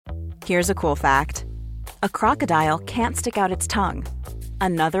Here's a cool fact. A crocodile can't stick out its tongue.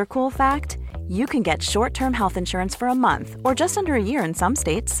 Another cool fact, you can get short-term health insurance for a month or just under a year in some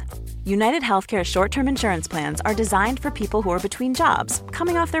states. United Healthcare short-term insurance plans are designed for people who are between jobs,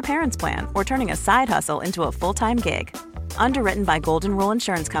 coming off their parents' plan, or turning a side hustle into a full-time gig. Underwritten by Golden Rule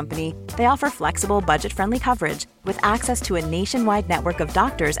Insurance Company, they offer flexible, budget-friendly coverage with access to a nationwide network of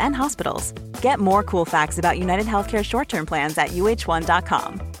doctors and hospitals. Get more cool facts about United Healthcare short-term plans at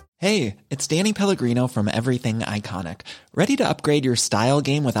uh1.com. Hey, it's Danny Pellegrino from Everything Iconic. Ready to upgrade your style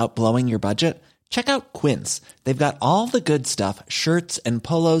game without blowing your budget? Check out Quince. They've got all the good stuff, shirts and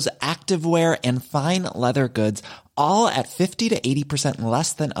polos, activewear, and fine leather goods, all at 50 to 80%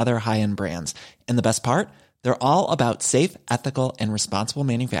 less than other high-end brands. And the best part? They're all about safe, ethical, and responsible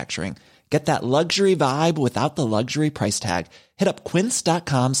manufacturing. Get that luxury vibe without the luxury price tag. Hit up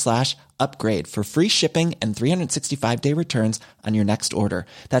quince.com/upgrade for free shipping and 365-day returns on your next order.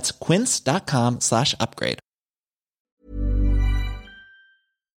 That's quince.com/upgrade.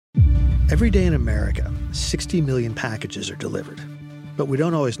 Every day in America, 60 million packages are delivered. But we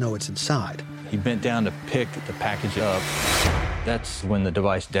don't always know what's inside. He bent down to pick the package up. That's when the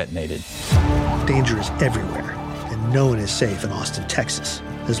device detonated. Danger is everywhere, and no one is safe in Austin, Texas,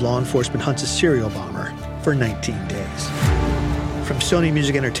 as law enforcement hunts a serial bomber for 19 days. From Sony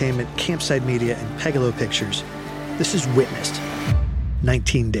Music Entertainment, Campside Media, and Pegalo Pictures, this is Witnessed.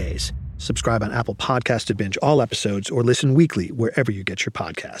 19 Days. Subscribe on Apple Podcasts to binge all episodes or listen weekly wherever you get your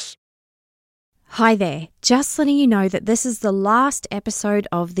podcasts. Hi there, just letting you know that this is the last episode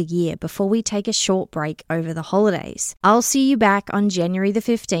of the year before we take a short break over the holidays. I'll see you back on January the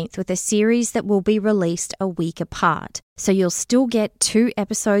 15th with a series that will be released a week apart. So you'll still get 2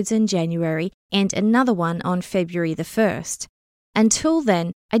 episodes in January and another one on February the 1st. Until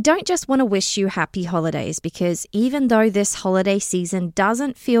then, I don't just want to wish you happy holidays because even though this holiday season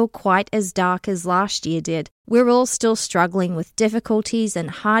doesn't feel quite as dark as last year did, we're all still struggling with difficulties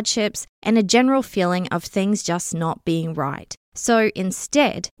and hardships and a general feeling of things just not being right. So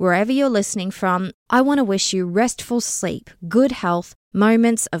instead, wherever you're listening from, I want to wish you restful sleep, good health,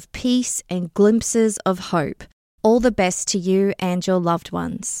 moments of peace and glimpses of hope. All the best to you and your loved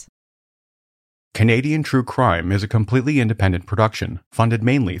ones. Canadian True Crime is a completely independent production, funded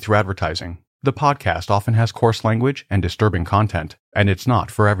mainly through advertising. The podcast often has coarse language and disturbing content, and it's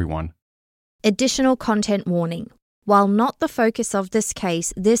not for everyone. Additional content warning. While not the focus of this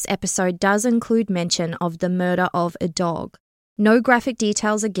case, this episode does include mention of the murder of a dog. No graphic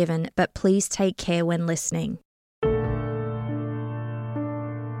details are given, but please take care when listening.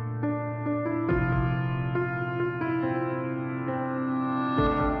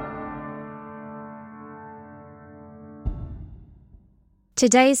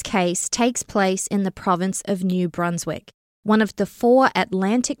 Today's case takes place in the province of New Brunswick, one of the 4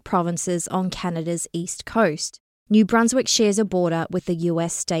 Atlantic provinces on Canada's east coast. New Brunswick shares a border with the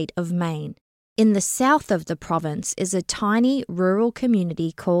US state of Maine. In the south of the province is a tiny rural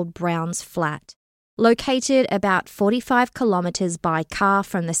community called Browns Flat. Located about 45 kilometres by car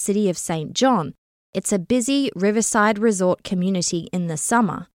from the city of St. John, it's a busy riverside resort community in the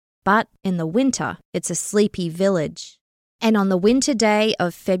summer, but in the winter, it's a sleepy village. And on the winter day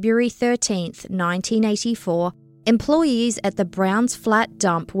of February 13th, 1984, employees at the Browns Flat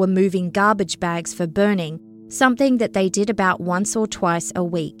dump were moving garbage bags for burning, something that they did about once or twice a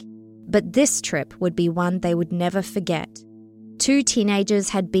week. But this trip would be one they would never forget. 2 teenagers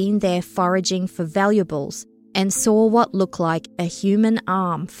had been there foraging for valuables and saw what looked like a human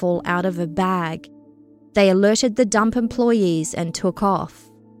arm fall out of a bag. They alerted the dump employees and took off.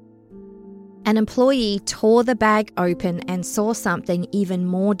 An employee tore the bag open and saw something even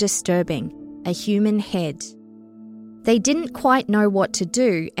more disturbing, a human head. They didn't quite know what to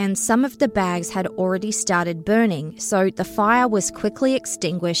do, and some of the bags had already started burning, so the fire was quickly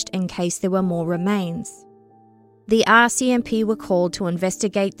extinguished in case there were more remains. The RCMP were called to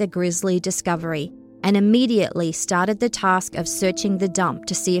investigate the grisly discovery and immediately started the task of searching the dump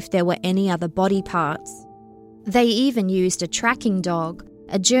to see if there were any other body parts. They even used a tracking dog,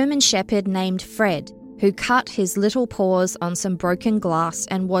 a German Shepherd named Fred, who cut his little paws on some broken glass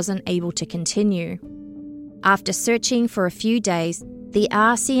and wasn't able to continue. After searching for a few days, the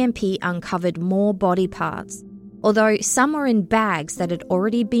RCMP uncovered more body parts, although some were in bags that had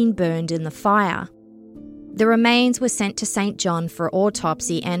already been burned in the fire. The remains were sent to St. John for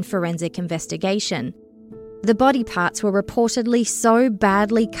autopsy and forensic investigation. The body parts were reportedly so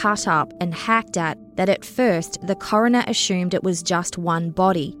badly cut up and hacked at that at first the coroner assumed it was just one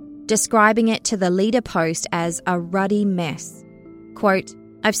body, describing it to the Leader Post as a ruddy mess. Quote,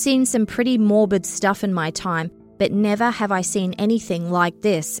 "I've seen some pretty morbid stuff in my time, but never have I seen anything like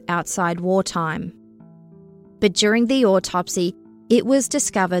this outside wartime. But during the autopsy, it was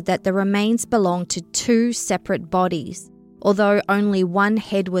discovered that the remains belonged to two separate bodies. Although only one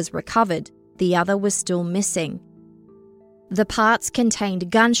head was recovered, the other was still missing. The parts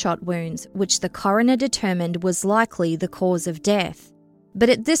contained gunshot wounds, which the coroner determined was likely the cause of death. But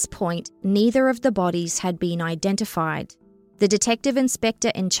at this point, neither of the bodies had been identified. The detective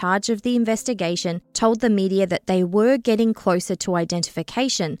inspector in charge of the investigation told the media that they were getting closer to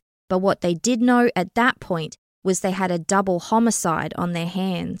identification, but what they did know at that point was they had a double homicide on their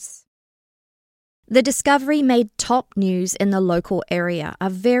hands. The discovery made top news in the local area, a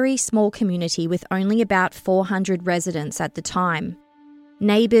very small community with only about 400 residents at the time.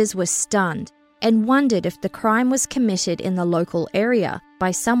 Neighbours were stunned and wondered if the crime was committed in the local area by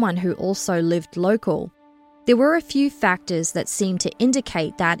someone who also lived local. There were a few factors that seemed to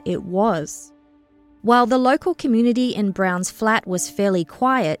indicate that it was. While the local community in Brown's flat was fairly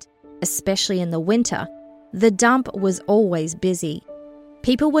quiet, especially in the winter, the dump was always busy.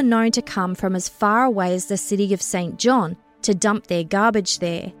 People were known to come from as far away as the city of St. John to dump their garbage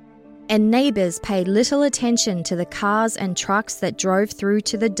there, and neighbours paid little attention to the cars and trucks that drove through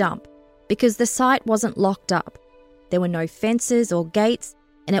to the dump because the site wasn't locked up. There were no fences or gates,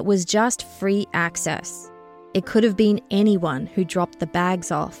 and it was just free access. It could have been anyone who dropped the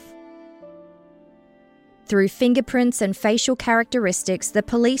bags off. Through fingerprints and facial characteristics, the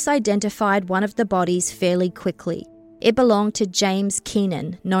police identified one of the bodies fairly quickly. It belonged to James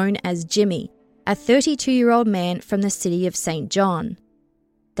Keenan, known as Jimmy, a 32-year-old man from the city of St. John.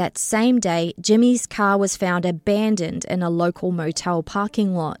 That same day, Jimmy's car was found abandoned in a local motel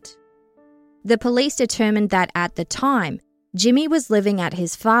parking lot. The police determined that at the time, Jimmy was living at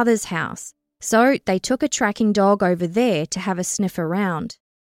his father's house, so they took a tracking dog over there to have a sniff around.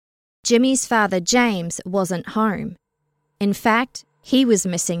 Jimmy's father, James, wasn't home. In fact, he was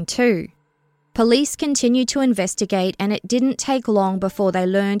missing too. Police continued to investigate, and it didn't take long before they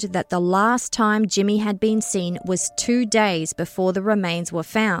learned that the last time Jimmy had been seen was 2 days before the remains were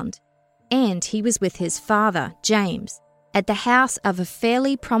found. And he was with his father, James, at the house of a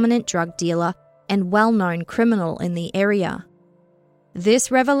fairly prominent drug dealer and well-known criminal in the area.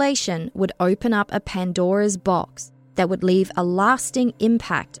 This revelation would open up a Pandora's box that would leave a lasting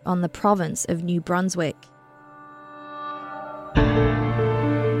impact on the province of New Brunswick.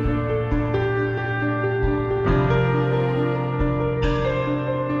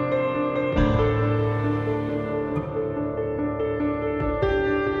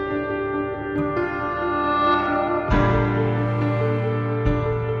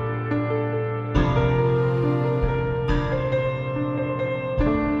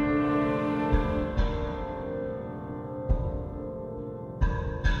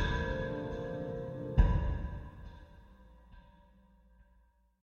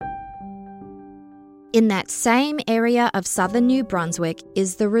 In that same area of southern New Brunswick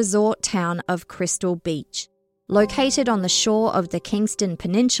is the resort town of Crystal Beach. Located on the shore of the Kingston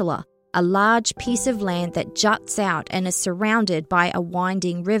Peninsula, a large piece of land that juts out and is surrounded by a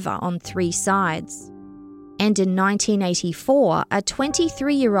winding river on 3 sides. And in 1984, a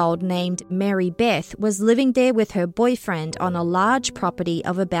 23-year-old named Mary Beth was living there with her boyfriend on a large property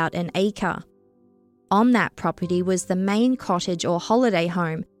of about an acre. On that property was the main cottage or holiday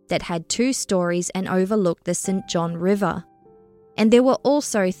home that had 2 stories and overlooked the St. John River. And there were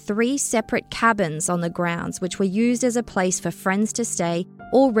also 3 separate cabins on the grounds which were used as a place for friends to stay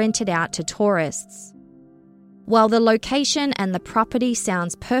or rented out to tourists. While the location and the property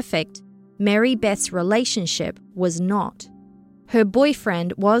sounds perfect, Mary Beth's relationship was not. Her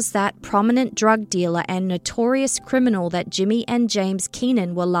boyfriend was that prominent drug dealer and notorious criminal that Jimmy and James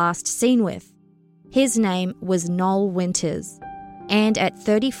Keenan were last seen with. His name was Noel Winters. And at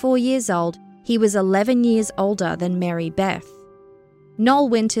 34 years old, he was 11 years older than Mary Beth. Noel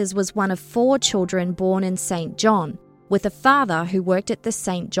Winters was one of 4 children born in St. John, with a father who worked at the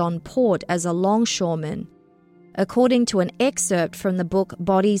St. John port as a longshoreman. According to an excerpt from the book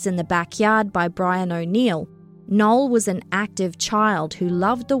Bodies in the Backyard by Brian O'Neill, Noel was an active child who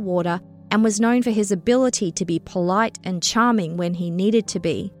loved the water and was known for his ability to be polite and charming when he needed to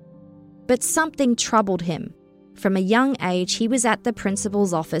be. But something troubled him. From a young age, he was at the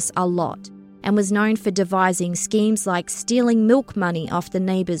principal's office a lot and was known for devising schemes like stealing milk money off the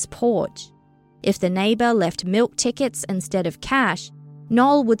neighbour's porch. If the neighbour left milk tickets instead of cash,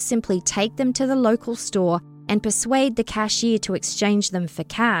 Noel would simply take them to the local store and persuade the cashier to exchange them for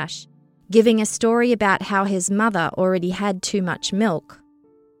cash, giving a story about how his mother already had too much milk.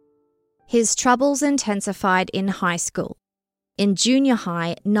 His troubles intensified in high school. In junior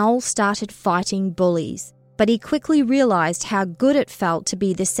high, Noel started fighting bullies, but he quickly realised how good it felt to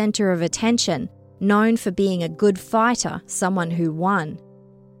be the centre of attention, known for being a good fighter, someone who won.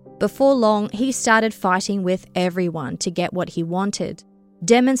 Before long, he started fighting with everyone to get what he wanted,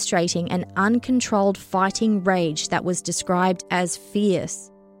 demonstrating an uncontrolled fighting rage that was described as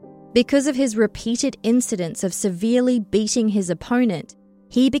fierce. Because of his repeated incidents of severely beating his opponent,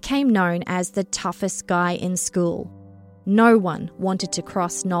 he became known as the toughest guy in school. No one wanted to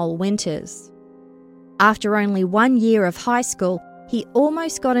cross Noel Winters. After only 1 year of high school, he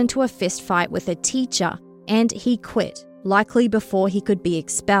almost got into a fist fight with a teacher, and he quit, likely before he could be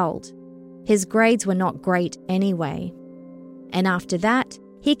expelled. His grades were not great anyway. And after that,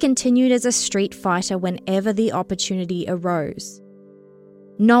 he continued as a street fighter whenever the opportunity arose.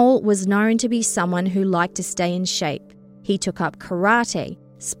 Noel was known to be someone who liked to stay in shape. He took up karate,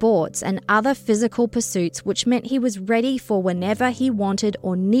 sports, and other physical pursuits, which meant he was ready for whenever he wanted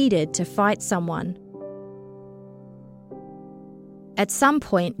or needed to fight someone. At some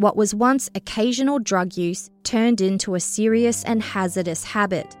point, what was once occasional drug use turned into a serious and hazardous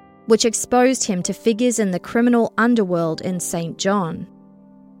habit, which exposed him to figures in the criminal underworld in St. John.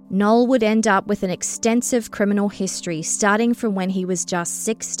 Noel would end up with an extensive criminal history starting from when he was just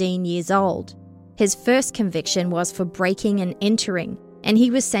 16 years old. His first conviction was for breaking and entering, and he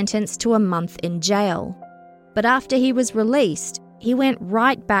was sentenced to a month in jail. But after he was released, he went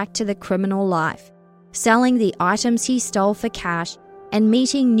right back to the criminal life, selling the items he stole for cash and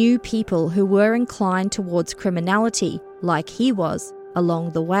meeting new people who were inclined towards criminality, like he was,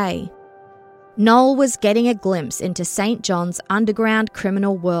 along the way. Noel was getting a glimpse into St. John's underground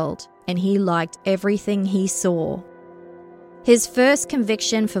criminal world, and he liked everything he saw. His first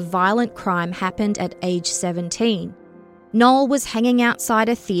conviction for violent crime happened at age 17. Noel was hanging outside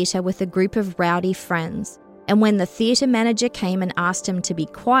a theatre with a group of rowdy friends, and when the theatre manager came and asked him to be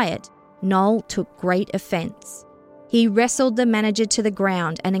quiet, Noel took great offence. He wrestled the manager to the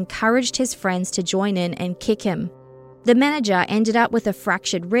ground and encouraged his friends to join in and kick him. The manager ended up with a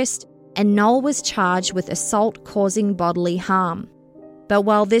fractured wrist, and Noel was charged with assault causing bodily harm. But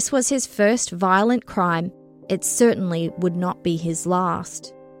while this was his first violent crime, it certainly would not be his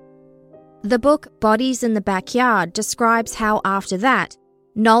last. The book Bodies in the Backyard describes how after that,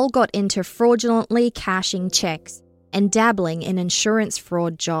 Noel got into fraudulently cashing checks and dabbling in insurance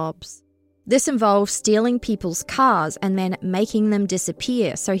fraud jobs. This involved stealing people's cars and then making them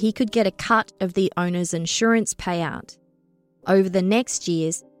disappear so he could get a cut of the owner's insurance payout. Over the next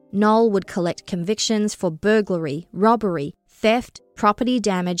years, Noel would collect convictions for burglary, robbery, theft, property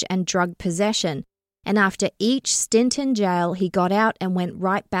damage, and drug possession, and after each stint in jail, he got out and went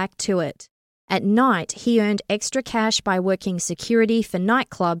right back to it. At night, he earned extra cash by working security for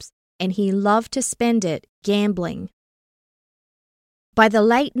nightclubs, and he loved to spend it gambling. By the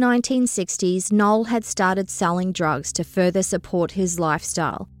late 1960s, Noel had started selling drugs to further support his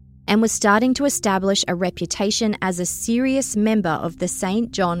lifestyle and was starting to establish a reputation as a serious member of the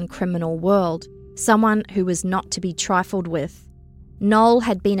St. John criminal world, someone who was not to be trifled with. Noel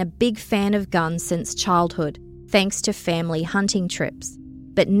had been a big fan of guns since childhood, thanks to family hunting trips.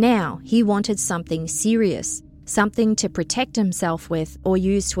 But now he wanted something serious, something to protect himself with or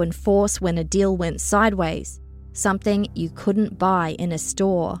use to enforce when a deal went sideways. Something you couldn't buy in a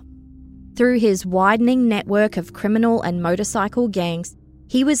store. Through his widening network of criminal and motorcycle gangs,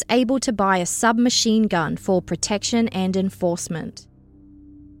 he was able to buy a submachine gun for protection and enforcement.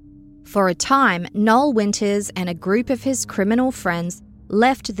 For a time, Noel Winters and a group of his criminal friends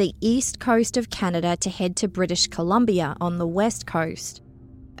left the east coast of Canada to head to British Columbia on the west coast.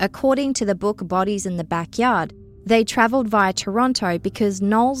 According to the book Bodies in the Backyard, they travelled via Toronto because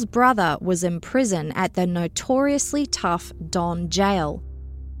Noel's brother was in prison at the notoriously tough Don Jail.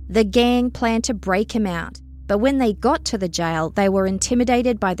 The gang planned to break him out, but when they got to the jail, they were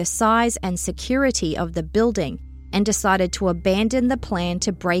intimidated by the size and security of the building and decided to abandon the plan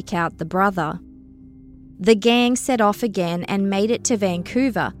to break out the brother. The gang set off again and made it to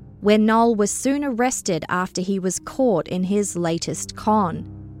Vancouver, where Noel was soon arrested after he was caught in his latest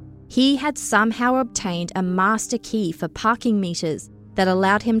con. He had somehow obtained a master key for parking meters that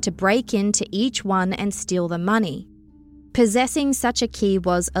allowed him to break into each one and steal the money. Possessing such a key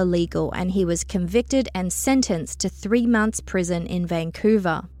was illegal, and he was convicted and sentenced to 3 months prison in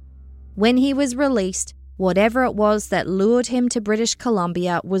Vancouver. When he was released, whatever it was that lured him to British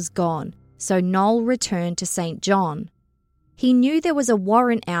Columbia was gone, so Noel returned to St. John. He knew there was a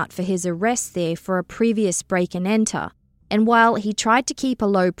warrant out for his arrest there for a previous break and enter, and while he tried to keep a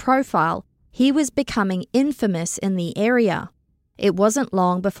low profile, he was becoming infamous in the area. It wasn't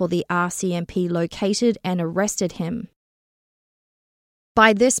long before the RCMP located and arrested him.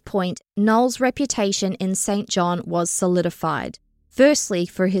 By this point, Noel's reputation in St. John was solidified, firstly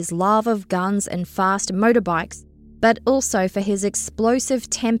for his love of guns and fast motorbikes, but also for his explosive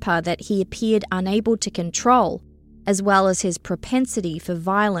temper that he appeared unable to control, as well as his propensity for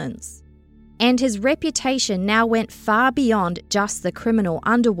violence. And his reputation now went far beyond just the criminal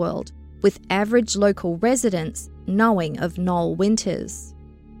underworld, with average local residents knowing of Noel Winters.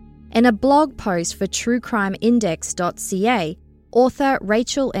 In a blog post for truecrimeindex.ca, author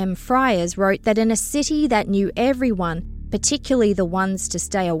Rachel M. Fryers wrote that in a city that knew everyone, particularly the ones to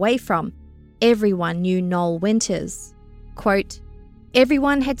stay away from, everyone knew Noel Winters. Quote,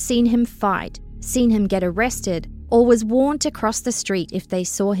 "Everyone had seen him fight, seen him get arrested, or was warned to cross the street if they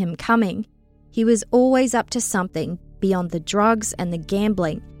saw him coming. He was always up to something beyond the drugs and the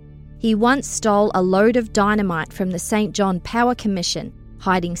gambling. He once stole a load of dynamite from the St. John Power Commission,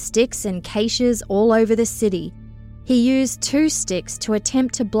 hiding sticks and caches all over the city. He used 2 sticks to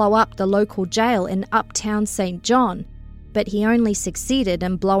attempt to blow up the local jail in uptown St. John, but he only succeeded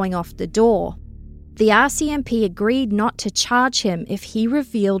in blowing off the door. The RCMP agreed not to charge him if he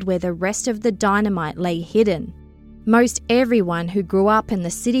revealed where the rest of the dynamite lay hidden. Most everyone who grew up in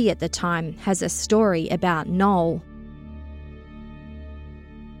the city at the time has a story about Noel."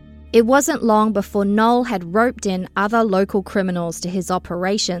 It wasn't long before Noel had roped in other local criminals to his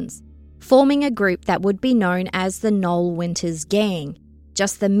operations, forming a group that would be known as the Noel Winters Gang.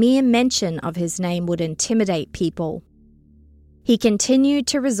 Just the mere mention of his name would intimidate people. He continued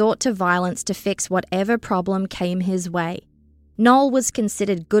to resort to violence to fix whatever problem came his way. Noel was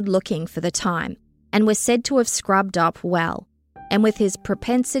considered good-looking for the time and was said to have scrubbed up well, and with his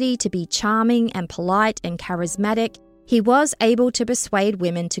propensity to be charming and polite and charismatic, he was able to persuade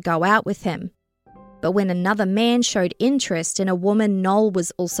women to go out with him. But when another man showed interest in a woman Noel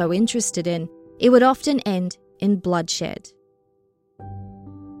was also interested in, it would often end in bloodshed.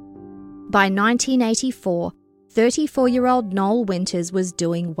 By 1984, 34-year-old Noel Winters was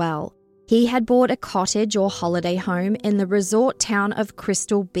doing well. He had bought a cottage or holiday home in the resort town of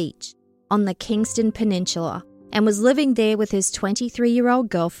Crystal Beach on the Kingston Peninsula and was living there with his 23-year-old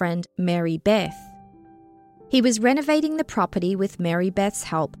girlfriend, Mary Beth. He was renovating the property with Mary Beth's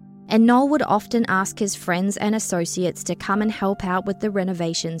help, and Noel would often ask his friends and associates to come and help out with the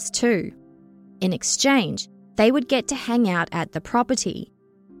renovations too. In exchange, they would get to hang out at the property.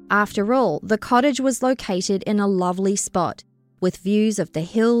 After all, the cottage was located in a lovely spot, with views of the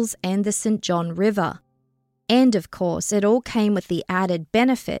hills and the St. John River. And of course, it all came with the added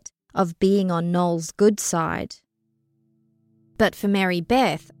benefit of being on Noel's good side. But for Mary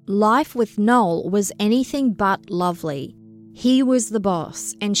Beth, life with Noel was anything but lovely. He was the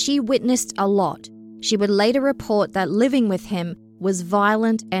boss, and she witnessed a lot. She would later report that living with him was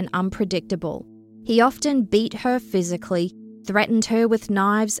violent and unpredictable. He often beat her physically, threatened her with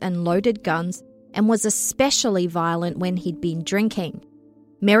knives and loaded guns, and was especially violent when he'd been drinking.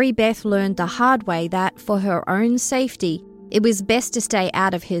 Mary Beth learned the hard way that, for her own safety, it was best to stay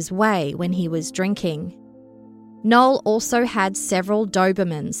out of his way when he was drinking. Noel also had several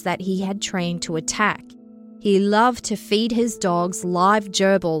Dobermans that he had trained to attack. He loved to feed his dogs live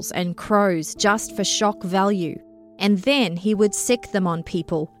gerbils and crows just for shock value, and then he would sick them on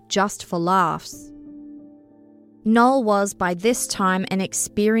people just for laughs. Noel was by this time an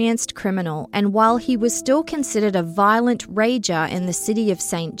experienced criminal, and while he was still considered a violent rager in the city of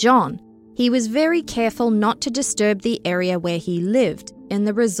St. John, he was very careful not to disturb the area where he lived, in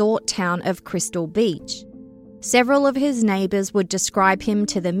the resort town of Crystal Beach. Several of his neighbours would describe him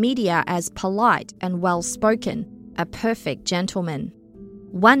to the media as polite and well-spoken, a perfect gentleman.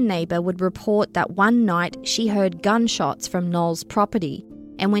 One neighbour would report that one night she heard gunshots from Noel's property,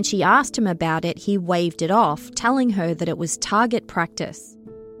 and when she asked him about it, he waved it off, telling her that it was target practice.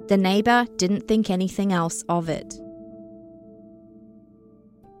 The neighbour didn't think anything else of it.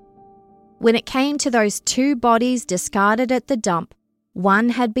 When it came to those 2 bodies discarded at the dump, one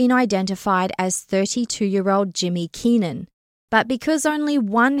had been identified as 32-year-old Jimmy Keenan, but because only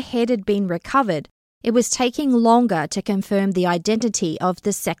one head had been recovered, it was taking longer to confirm the identity of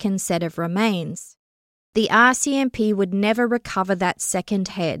the second set of remains. The RCMP would never recover that second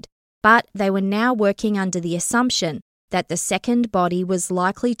head, but they were now working under the assumption that the second body was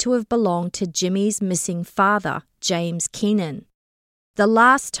likely to have belonged to Jimmy's missing father, James Keenan. The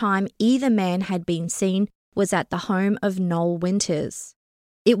last time either man had been seen was at the home of Noel Winters.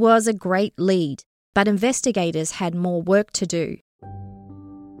 It was a great lead, but investigators had more work to do.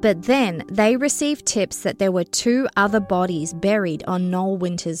 But then they received tips that there were 2 other bodies buried on Noel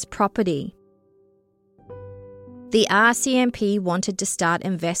Winters' property. The RCMP wanted to start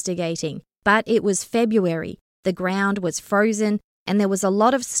investigating, but it was February, the ground was frozen, and there was a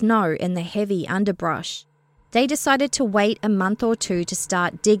lot of snow in the heavy underbrush. They decided to wait a month or two to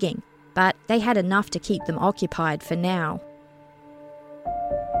start digging, but they had enough to keep them occupied for now.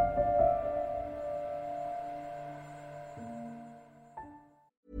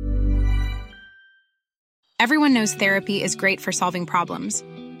 Everyone knows therapy is great for solving problems,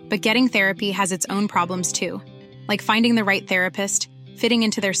 but getting therapy has its own problems too, like finding the right therapist, fitting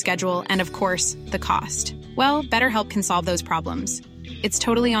into their schedule, and of course, the cost. Well, BetterHelp can solve those problems. It's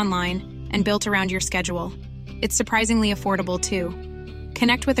totally online and built around your schedule. It's surprisingly affordable too.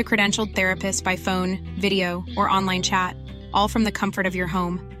 Connect with a credentialed therapist by phone, video, or online chat, all from the comfort of your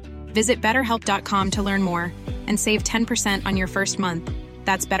home. Visit BetterHelp.com to learn more and save 10% on your first month.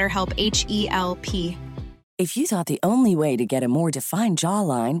 That's BetterHelp, H-E-L-P. If you thought the only way to get a more defined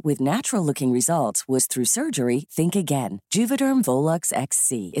jawline with natural-looking results was through surgery, think again. Juvederm Volux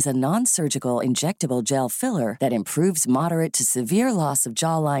XC is a non-surgical injectable gel filler that improves moderate to severe loss of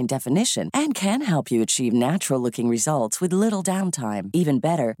jawline definition and can help you achieve natural-looking results with little downtime. Even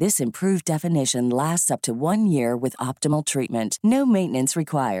better, this improved definition lasts up to 1 year with optimal treatment. No maintenance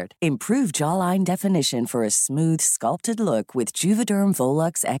required. Improve jawline definition for a smooth, sculpted look with Juvederm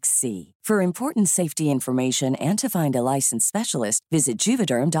Volux XC. For important safety information and to find a licensed specialist, visit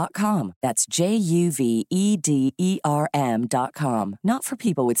Juvederm.com. That's Juvederm.com. Not for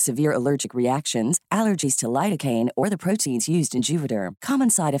people with severe allergic reactions, allergies to lidocaine, or the proteins used in Juvederm. Common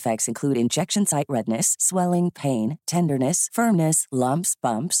side effects include injection site redness, swelling, pain, tenderness, firmness, lumps,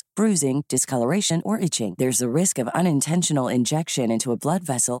 bumps, bruising, discoloration, or itching. There's a risk of unintentional injection into a blood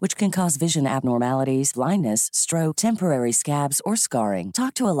vessel, which can cause vision abnormalities, blindness, stroke, temporary scabs, or scarring.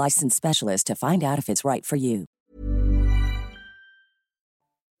 Talk to a licensed specialist to find out if it's right for you.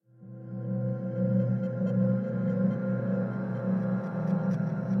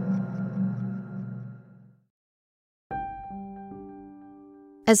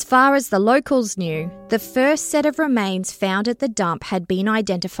 As far as the locals knew, the first set of remains found at the dump had been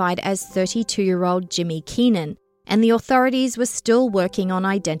identified as 32-year-old Jimmy Keenan, and the authorities were still working on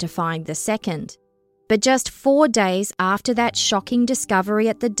identifying the second. But just 4 days after that shocking discovery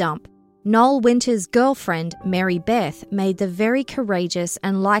at the dump, Noel Winter's girlfriend, Mary Beth, made the very courageous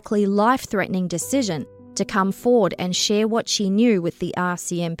and likely life-threatening decision to come forward and share what she knew with the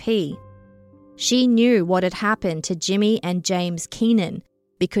RCMP. She knew what had happened to Jimmy and James Keenan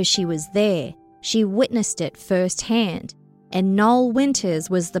because she was there. She witnessed it firsthand, and Noel Winters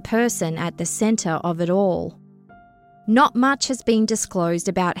was the person at the centre of it all. Not much has been disclosed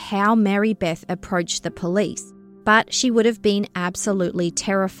about how Mary Beth approached the police, but she would have been absolutely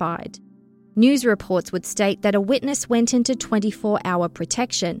terrified. News reports would state that a witness went into 24-hour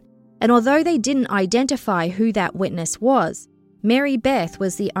protection, and although they didn't identify who that witness was, Mary Beth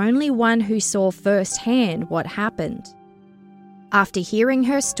was the only one who saw firsthand what happened. After hearing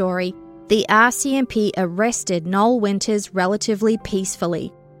her story, the RCMP arrested Noel Winters relatively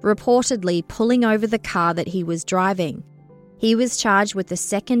peacefully, reportedly pulling over the car that he was driving. He was charged with the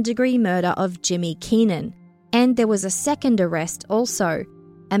second-degree murder of Jimmy Keenan, and there was a second arrest also.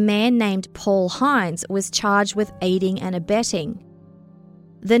 A man named Paul Hines was charged with aiding and abetting.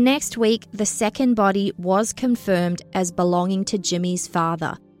 The next week, the second body was confirmed as belonging to Jimmy's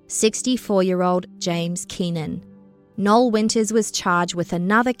father, 64-year-old James Keenan. Noel Winters was charged with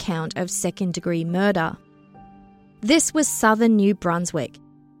another count of second-degree murder. This was southern New Brunswick,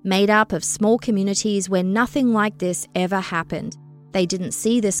 made up of small communities where nothing like this ever happened. They didn't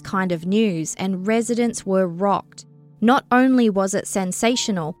see this kind of news, and residents were rocked. Not only was it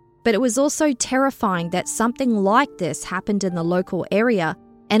sensational, but it was also terrifying that something like this happened in the local area,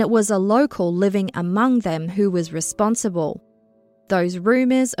 and it was a local living among them who was responsible. Those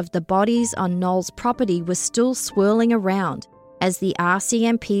rumours of the bodies on Noel's property were still swirling around as the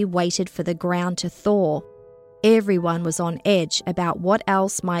RCMP waited for the ground to thaw. Everyone was on edge about what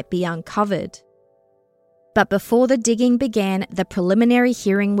else might be uncovered. But before the digging began, the preliminary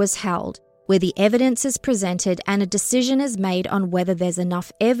hearing was held, where the evidence is presented and a decision is made on whether there's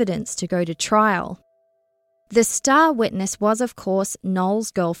enough evidence to go to trial. The star witness was, of course,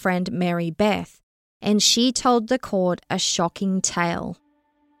 Noel's girlfriend, Mary Beth, and she told the court a shocking tale.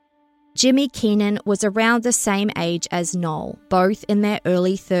 Jimmy Keenan was around the same age as Noel, both in their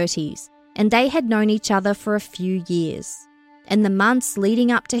early 30s, and they had known each other for a few years. In the months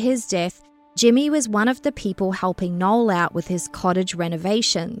leading up to his death, Jimmy was one of the people helping Noel out with his cottage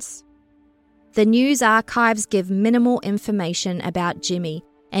renovations. The news archives give minimal information about Jimmy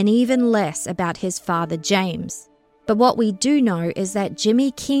and even less about his father James. But what we do know is that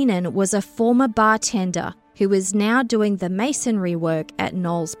Jimmy Keenan was a former bartender who is now doing the masonry work at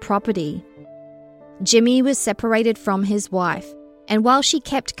Noel's property. Jimmy was separated from his wife, and while she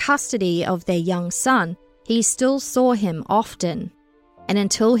kept custody of their young son, he still saw him often. And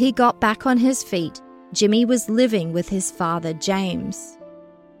until he got back on his feet, Jimmy was living with his father, James.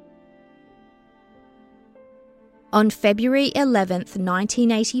 On February 11th,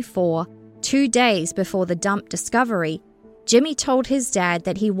 1984, 2 days before the dump discovery, Jimmy told his dad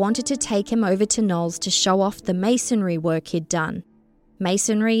that he wanted to take him over to Noel's to show off the masonry work he'd done.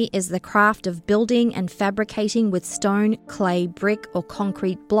 Masonry is the craft of building and fabricating with stone, clay, brick, or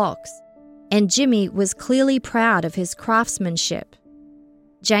concrete blocks, and Jimmy was clearly proud of his craftsmanship.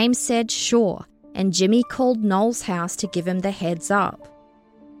 James said sure, and Jimmy called Noel's house to give him the heads up.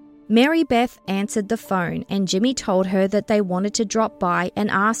 Mary Beth answered the phone, and Jimmy told her that they wanted to drop by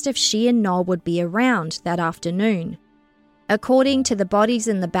and asked if she and Noel would be around that afternoon. According to the Bodies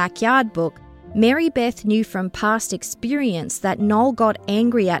in the Backyard book, Mary Beth knew from past experience that Noel got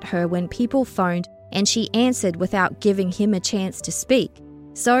angry at her when people phoned and she answered without giving him a chance to speak.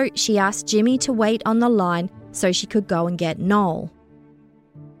 So she asked Jimmy to wait on the line so she could go and get Noel.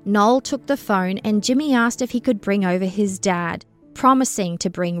 Noel took the phone and Jimmy asked if he could bring over his dad, promising to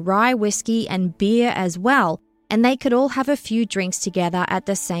bring rye whiskey and beer as well, and they could all have a few drinks together at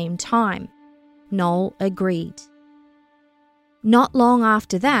the same time. Noel agreed. Not long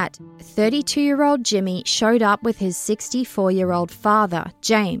after that, 32-year-old Jimmy showed up with his 64-year-old father,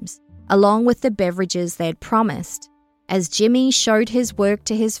 James, along with the beverages they'd promised. As Jimmy showed his work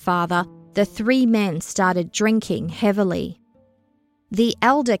to his father, the three men started drinking heavily. The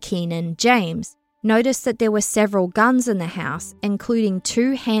elder Keenan, James, noticed that there were several guns in the house, including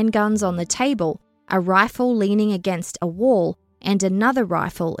 2 handguns on the table, a rifle leaning against a wall, and another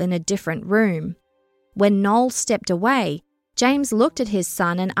rifle in a different room. When Noel stepped away, James looked at his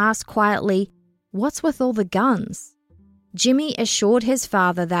son and asked quietly, "What's with all the guns?" Jimmy assured his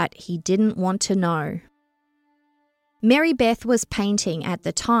father that he didn't want to know. Mary Beth was painting at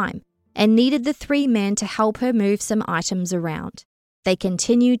the time and needed the 3 men to help her move some items around. They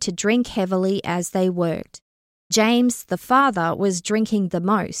continued to drink heavily as they worked. James, the father, was drinking the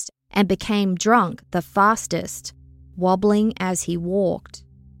most and became drunk the fastest, wobbling as he walked.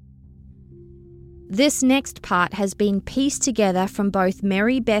 This next part has been pieced together from both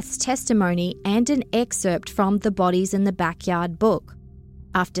Mary Beth's testimony and an excerpt from the Bodies in the Backyard book.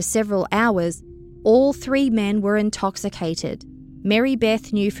 After several hours, all 3 men were intoxicated. Mary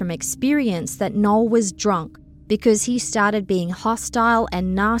Beth knew from experience that Noel was drunk because he started being hostile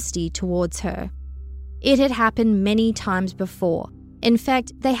and nasty towards her. It had happened many times before. In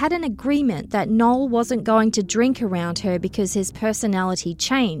fact, they had an agreement that Noel wasn't going to drink around her because his personality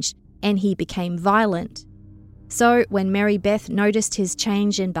changed and he became violent. So when Mary Beth noticed his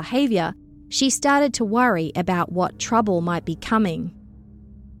change in behaviour, she started to worry about what trouble might be coming.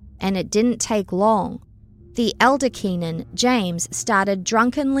 And it didn't take long. The elder Keenan, James, started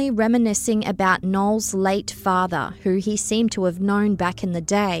drunkenly reminiscing about Noel's late father, who he seemed to have known back in the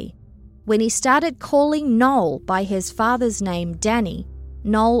day. When he started calling Noel by his father's name, Danny,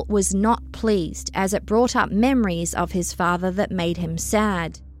 Noel was not pleased, as it brought up memories of his father that made him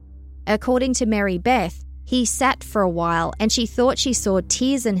sad. According to Mary Beth, he sat for a while and she thought she saw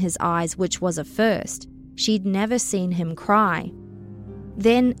tears in his eyes, which was a first. She'd never seen him cry.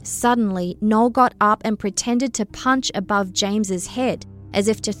 Then, suddenly, Noel got up and pretended to punch above James's head, as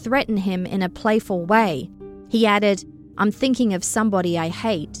if to threaten him in a playful way. He added, "I'm thinking of somebody I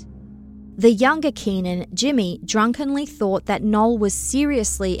hate." The younger Keenan, Jimmy, drunkenly thought that Noel was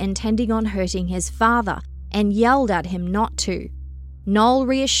seriously intending on hurting his father and yelled at him not to. Noel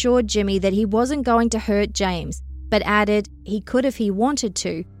reassured Jimmy that he wasn't going to hurt James, but added he could if he wanted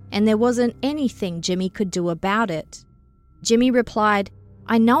to, and there wasn't anything Jimmy could do about it. Jimmy replied,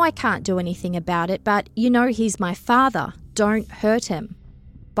 "I know I can't do anything about it, but you know he's my father. Don't hurt him."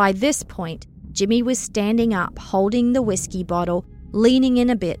 By this point, Jimmy was standing up, holding the whiskey bottle, leaning in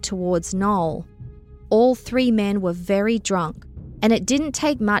a bit towards Noel. All 3 men were very drunk, and it didn't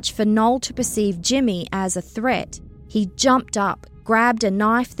take much for Noel to perceive Jimmy as a threat. He jumped up, grabbed a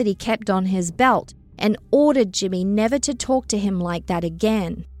knife that he kept on his belt, and ordered Jimmy never to talk to him like that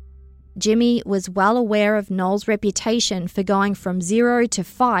again. Jimmy was well aware of Noel's reputation for going from 0 to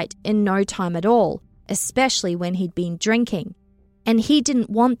fight in no time at all, especially when he'd been drinking. And he didn't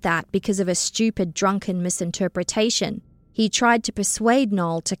want that because of a stupid drunken misinterpretation. He tried to persuade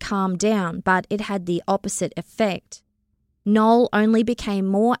Noel to calm down, but it had the opposite effect. Noel only became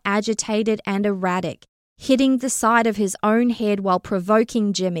more agitated and erratic, hitting the side of his own head while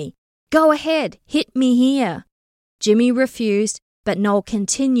provoking Jimmy. "Go ahead, hit me here." Jimmy refused, but Noel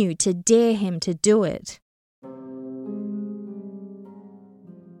continued to dare him to do it.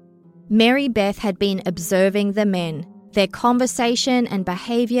 Mary Beth had been observing the men. their conversation and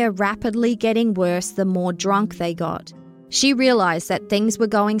behaviour rapidly getting worse the more drunk they got. She realised that things were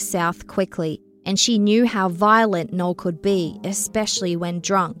going south quickly, and she knew how violent Noel could be, especially when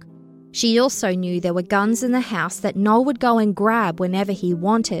drunk. She also knew there were guns in the house that Noel would go and grab whenever he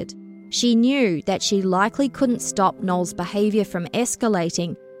wanted. She knew that she likely couldn't stop Noel's behaviour from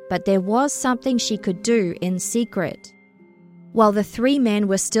escalating, but there was something she could do in secret. While the three men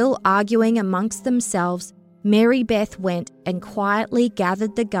were still arguing amongst themselves, Mary Beth went and quietly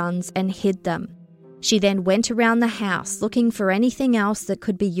gathered the guns and hid them. She then went around the house looking for anything else that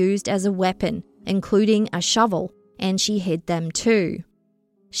could be used as a weapon, including a shovel, and she hid them too.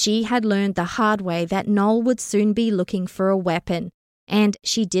 She had learned the hard way that Noel would soon be looking for a weapon, and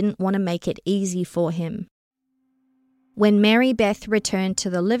she didn't want to make it easy for him. When Mary Beth returned to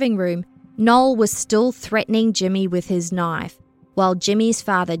the living room, Noel was still threatening Jimmy with his knife, while Jimmy's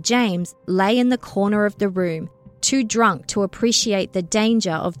father James lay in the corner of the room, too drunk to appreciate the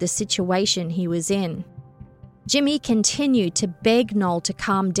danger of the situation he was in. Jimmy continued to beg Noel to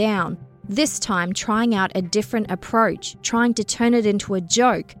calm down, this time trying out a different approach, trying to turn it into a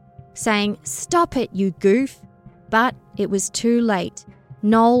joke, saying, "Stop it, you goof." But it was too late.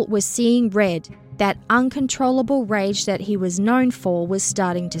 Noel was seeing red. That uncontrollable rage that he was known for was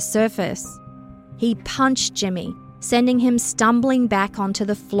starting to surface. He punched Jimmy, sending him stumbling back onto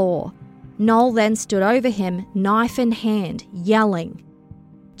the floor. Noel then stood over him, knife in hand, yelling.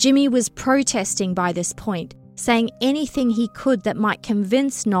 Jimmy was protesting by this point, saying anything he could that might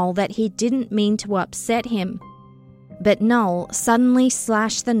convince Noel that he didn't mean to upset him. But Noel suddenly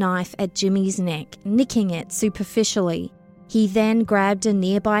slashed the knife at Jimmy's neck, nicking it superficially. He then grabbed a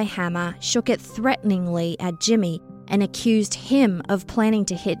nearby hammer, shook it threateningly at Jimmy, and accused him of planning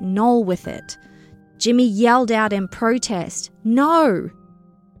to hit Noel with it. Jimmy yelled out in protest, "No!"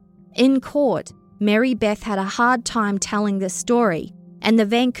 In court, Mary Beth had a hard time telling the story, and the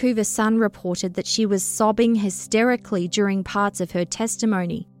Vancouver Sun reported that she was sobbing hysterically during parts of her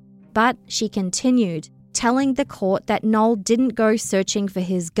testimony. But she continued, telling the court that Noel didn't go searching for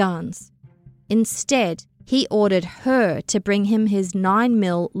his guns. Instead, he ordered her to bring him his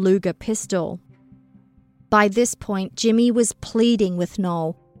 9mm Luger pistol. By this point, Jimmy was pleading with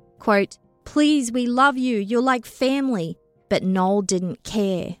Noel, quote, "Please, we love you, you're like family," but Noel didn't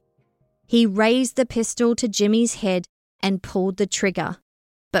care. He raised the pistol to Jimmy's head and pulled the trigger,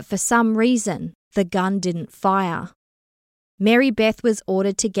 but for some reason, the gun didn't fire. Mary Beth was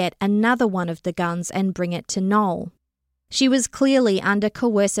ordered to get another one of the guns and bring it to Noel. She was clearly under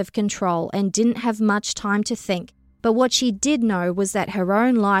coercive control and didn't have much time to think, but what she did know was that her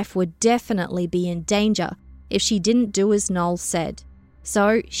own life would definitely be in danger if she didn't do as Noel said.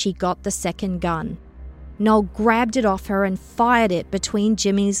 So she got the second gun. Noel grabbed it off her and fired it between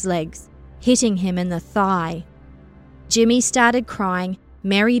Jimmy's legs, hitting him in the thigh. Jimmy started crying,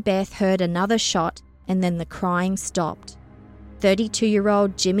 Mary Beth heard another shot, and then the crying stopped.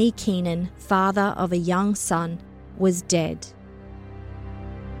 32-year-old Jimmy Keenan, father of a young son, was dead.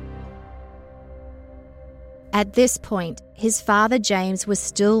 At this point, his father James was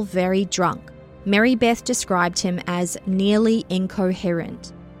still very drunk. Mary Beth described him as nearly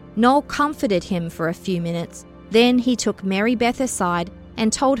incoherent. Noel comforted him for a few minutes. Then he took Mary Beth aside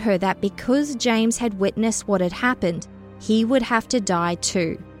and told her that because James had witnessed what had happened, he would have to die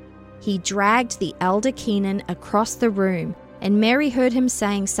too. He dragged the elder Keenan across the room, and Mary heard him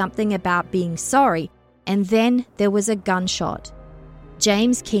saying something about being sorry, and then there was a gunshot.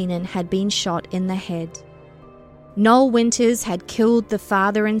 James Keenan had been shot in the head. Noel Winters had killed the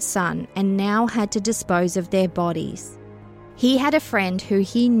father and son and now had to dispose of their bodies. He had a friend who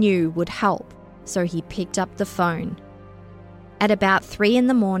he knew would help, so he picked up the phone. At about 3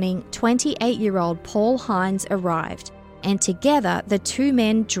 a.m, 28-year-old Paul Hines arrived, and together the two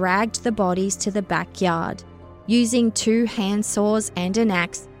men dragged the bodies to the backyard. Using 2 handsaws and an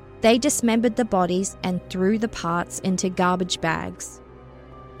axe, they dismembered the bodies and threw the parts into garbage bags.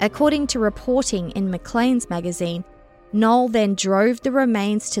 According to reporting in Maclean's magazine, Noel then drove the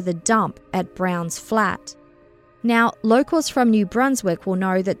remains to the dump at Brown's flat. Now, locals from New Brunswick will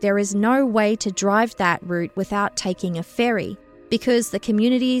know that there is no way to drive that route without taking a ferry, because the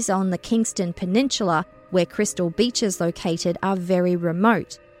communities on the Kingston Peninsula, where Crystal Beach is located, are very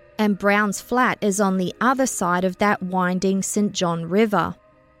remote, and Brown's flat is on the other side of that winding St. John River.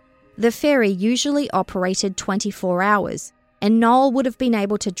 The ferry usually operated 24 hours, and Noel would have been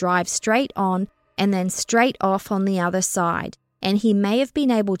able to drive straight on and then straight off on the other side, and he may have been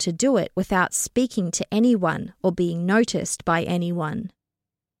able to do it without speaking to anyone or being noticed by anyone.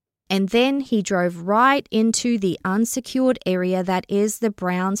 And then he drove right into the unsecured area that is the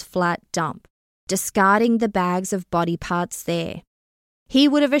Browns Flat dump, discarding the bags of body parts there. He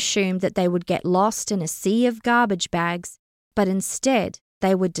would have assumed that they would get lost in a sea of garbage bags, but instead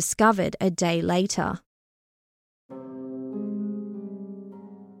they were discovered a day later.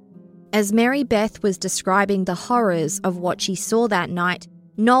 As Mary Beth was describing the horrors of what she saw that night,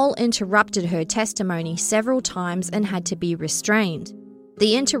 Noel interrupted her testimony several times and had to be restrained.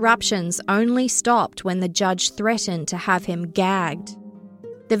 The interruptions only stopped when the judge threatened to have him gagged.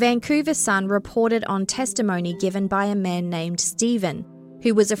 The Vancouver Sun reported on testimony given by a man named Stephen,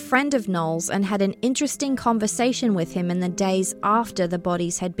 who was a friend of Noel's and had an interesting conversation with him in the days after the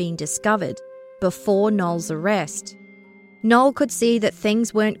bodies had been discovered, before Noel's arrest. Noel could see that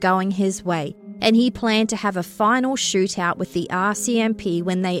things weren't going his way, and he planned to have a final shootout with the RCMP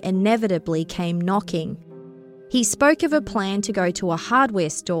when they inevitably came knocking. He spoke of a plan to go to a hardware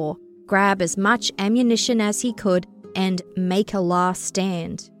store, grab as much ammunition as he could, and make a last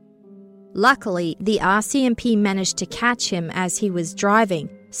stand. Luckily, the RCMP managed to catch him as he was driving,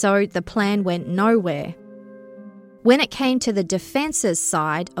 so the plan went nowhere. When it came to the defence's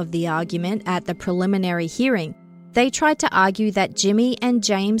side of the argument at the preliminary hearing, they tried to argue that Jimmy and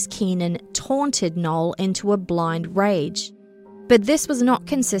James Keenan taunted Noel into a blind rage. But this was not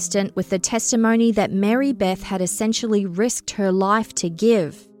consistent with the testimony that Mary Beth had essentially risked her life to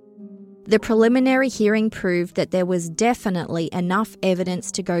give. The preliminary hearing proved that there was definitely enough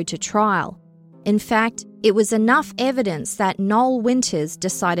evidence to go to trial. In fact, it was enough evidence that Noel Winters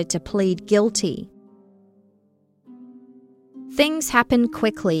decided to plead guilty. Things happened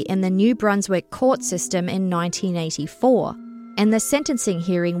quickly in the New Brunswick court system in 1984, and the sentencing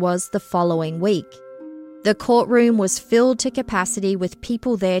hearing was the following week. The courtroom was filled to capacity with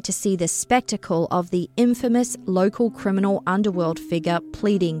people there to see the spectacle of the infamous local criminal underworld figure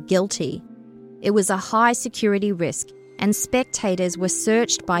pleading guilty. It was a high security risk, and spectators were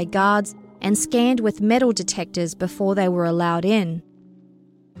searched by guards and scanned with metal detectors before they were allowed in.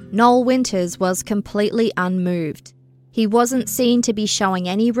 Noel Winters was completely unmoved. He wasn't seen to be showing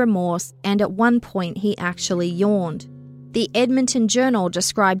any remorse, and at one point he actually yawned. The Edmonton Journal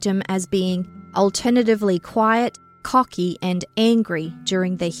described him as being alternatively quiet, cocky, and angry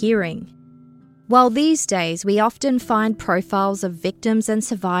during the hearing. While these days we often find profiles of victims and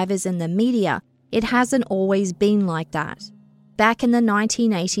survivors in the media, it hasn't always been like that. Back in the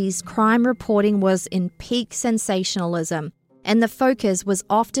 1980s, crime reporting was in peak sensationalism, and the focus was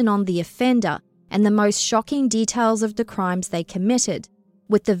often on the offender and the most shocking details of the crimes they committed,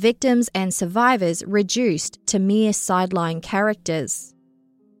 with the victims and survivors reduced to mere sideline characters.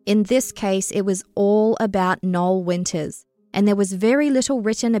 In this case, it was all about Noel Winters, and there was very little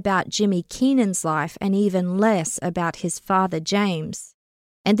written about Jimmy Keenan's life and even less about his father James.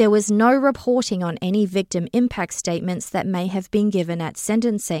 And there was no reporting on any victim impact statements that may have been given at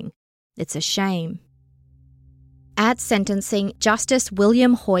sentencing. It's a shame. At sentencing, Justice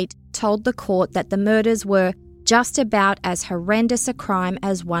William Hoyt told the court that the murders were just about as horrendous a crime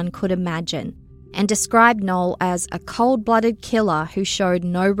as one could imagine, and described Noel as a cold-blooded killer who showed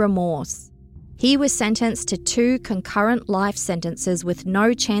no remorse. He was sentenced to 2 concurrent life sentences with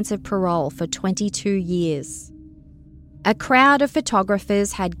no chance of parole for 22 years. A crowd of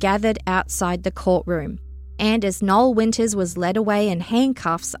photographers had gathered outside the courtroom, and as Noel Winters was led away in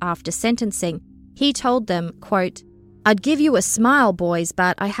handcuffs after sentencing, he told them, quote, "I'd give you a smile, boys,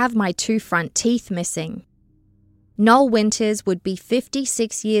 but I have my 2 front teeth missing." Noel Winters would be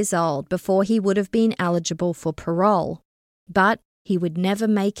 56 years old before he would have been eligible for parole, but he would never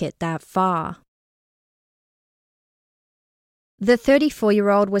make it that far. The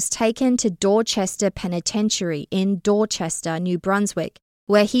 34-year-old was taken to Dorchester Penitentiary in Dorchester, New Brunswick,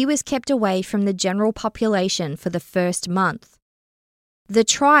 where he was kept away from the general population for the first month. The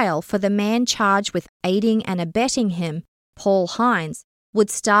trial for the man charged with aiding and abetting him, Paul Hines, would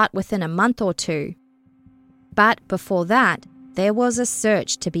start within a month or 2. But before that, there was a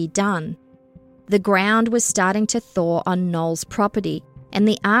search to be done. The ground was starting to thaw on Noel's property, and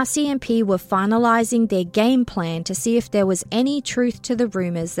the RCMP were finalising their game plan to see if there was any truth to the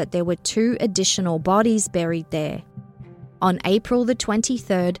rumours that there were 2 additional bodies buried there. On April the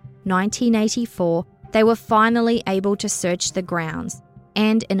 23rd, 1984, they were finally able to search the grounds,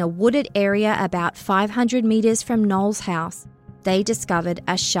 and in a wooded area about 500 metres from Noel's house, they discovered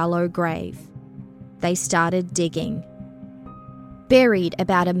a shallow grave. They started digging. Buried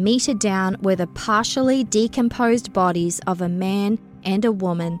about a metre down were the partially decomposed bodies of a man and a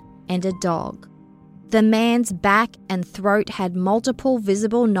woman and a dog. The man's back and throat had multiple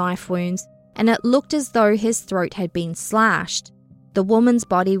visible knife wounds, and it looked as though his throat had been slashed. The woman's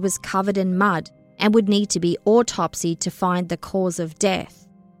body was covered in mud and would need to be autopsied to find the cause of death.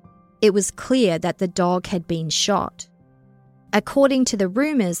 It was clear that the dog had been shot. According to the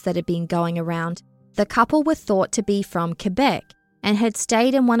rumours that had been going around, the couple were thought to be from Quebec and had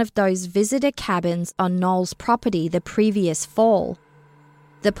stayed in one of those visitor cabins on Noel's property the previous fall.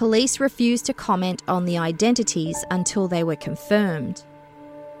 The police refused to comment on the identities until they were confirmed.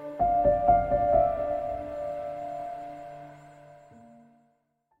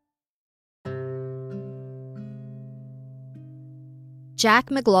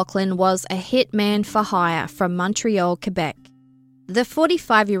 Jack McLaughlin was a hitman for hire from Montreal, Quebec. The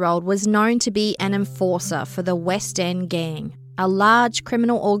 45-year-old was known to be an enforcer for the West End Gang, a large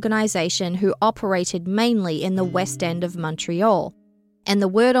criminal organisation who operated mainly in the West End of Montreal. And the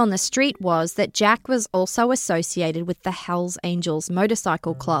word on the street was that Jack was also associated with the Hells Angels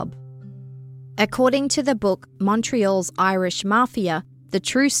motorcycle club. According to the book Montreal's Irish Mafia, the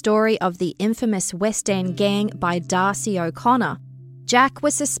true story of the infamous West End Gang by Darcy O'Connor, Jack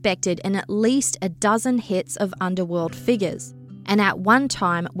was suspected in at least a dozen hits of underworld figures, and at one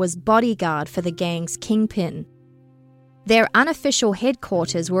time was bodyguard for the gang's kingpin. Their unofficial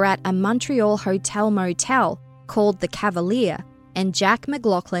headquarters were at a Montreal hotel-motel called the Cavalier, and Jack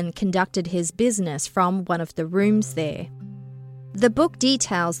McLaughlin conducted his business from one of the rooms there. The book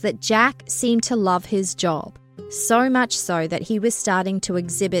details that Jack seemed to love his job, so much so that he was starting to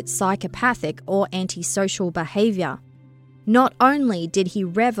exhibit psychopathic or antisocial behaviour. Not only did he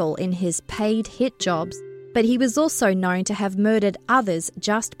revel in his paid hit jobs, but he was also known to have murdered others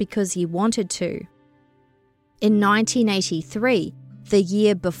just because he wanted to. In 1983, the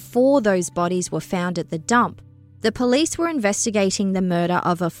year before those bodies were found at the dump, the police were investigating the murder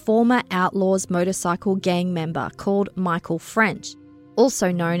of a former Outlaws motorcycle gang member called Michael French,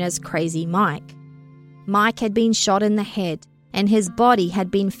 also known as Crazy Mike. Mike had been shot in the head, and his body had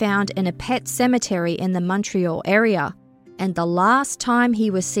been found in a pet cemetery in the Montreal area, and the last time he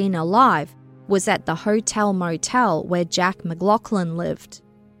was seen alive was at the hotel-motel where Jack McLaughlin lived.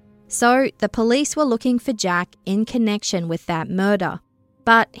 So the police were looking for Jack in connection with that murder,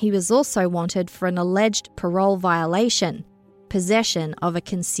 but he was also wanted for an alleged parole violation, possession of a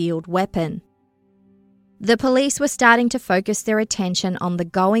concealed weapon. The police were starting to focus their attention on the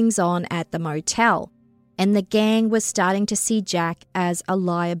goings-on at the motel, and the gang was starting to see Jack as a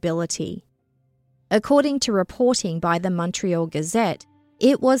liability. According to reporting by the Montreal Gazette,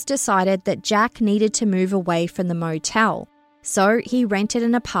 it was decided that Jack needed to move away from the motel, so he rented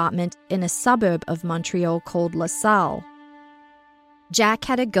an apartment in a suburb of Montreal called La Salle. Jack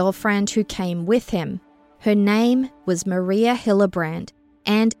had a girlfriend who came with him. Her name was Maria Hillebrand,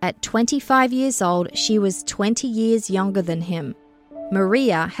 and at 25 years old, she was 20 years younger than him.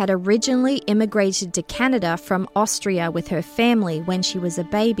 Maria had originally immigrated to Canada from Austria with her family when she was a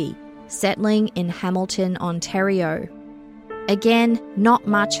baby, settling in Hamilton, Ontario. Again, not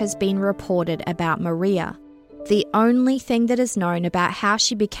much has been reported about Maria. The only thing that is known about how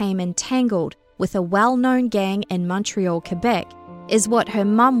she became entangled with a well-known gang in Montreal, Quebec, is what her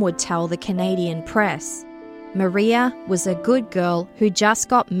mum would tell the Canadian press. Maria was a good girl who just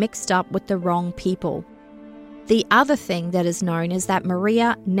got mixed up with the wrong people. The other thing that is known is that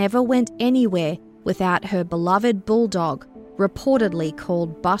Maria never went anywhere without her beloved bulldog, reportedly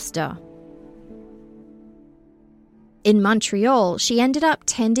called Buster. In Montreal, she ended up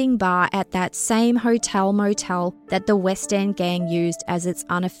tending bar at that same hotel-motel that the West End Gang used as its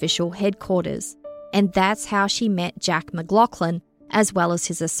unofficial headquarters, and that's how she met Jack McLaughlin, as well as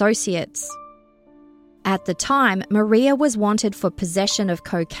his associates. At the time, Maria was wanted for possession of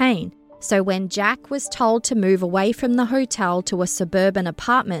cocaine, so when Jack was told to move away from the hotel to a suburban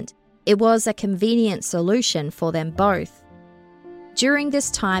apartment, it was a convenient solution for them both. During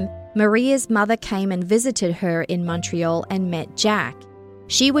this time, Maria's mother came and visited her in Montreal and met Jack.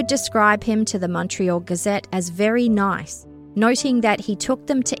 She would describe him to the Montreal Gazette as very nice, noting that he took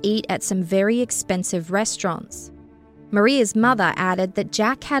them to eat at some very expensive restaurants. Maria's mother added that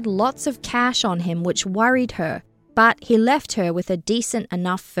Jack had lots of cash on him, which worried her, but he left her with a decent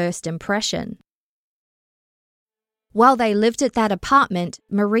enough first impression. While they lived at that apartment,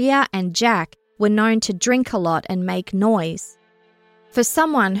 Maria and Jack were known to drink a lot and make noise. For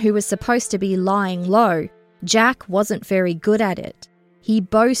someone who was supposed to be lying low, Jack wasn't very good at it. He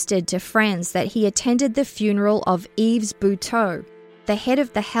boasted to friends that he attended the funeral of Yves Buteau, the head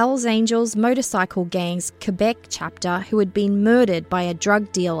of the Hells Angels motorcycle gang's Quebec chapter who had been murdered by a drug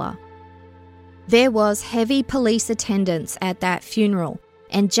dealer. There was heavy police attendance at that funeral,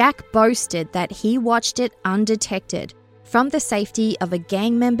 and Jack boasted that he watched it undetected from the safety of a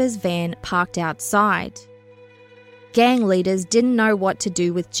gang member's van parked outside. Gang leaders didn't know what to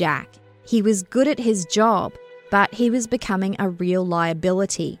do with Jack. He was good at his job, but he was becoming a real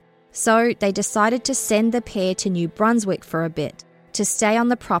liability, So they decided to send the pair to New Brunswick for a bit, to stay on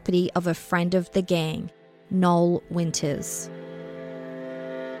the property of a friend of the gang, Noel Winters.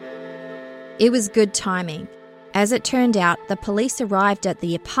 It was good timing. As it turned out, the police arrived at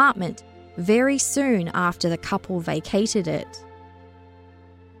the apartment very soon after the couple vacated it.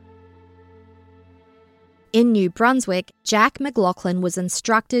 In New Brunswick, Jack McLaughlin was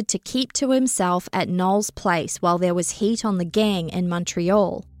instructed to keep to himself at Noel's place while there was heat on the gang in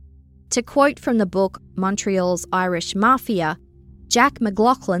Montreal. To quote from the book Montreal's Irish Mafia, Jack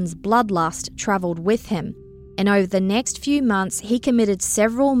McLaughlin's bloodlust travelled with him, and over the next few months he committed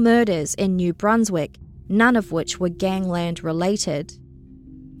several murders in New Brunswick, none of which were gangland related.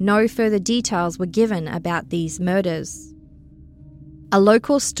 No further details were given about these murders. A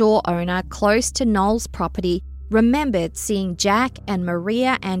local store owner close to Noel's property remembered seeing Jack and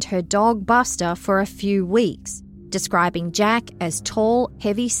Maria and her dog Buster for a few weeks, describing Jack as tall,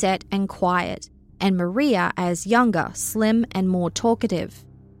 heavy-set and quiet, and Maria as younger, slim and more talkative.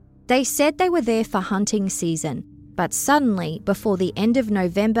 They said they were there for hunting season, but suddenly, before the end of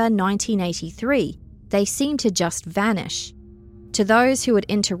November 1983, they seemed to just vanish. To those who had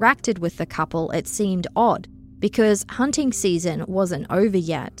interacted with the couple, it seemed odd, because hunting season wasn't over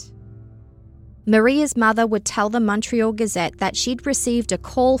yet. Maria's mother would tell the Montreal Gazette that she'd received a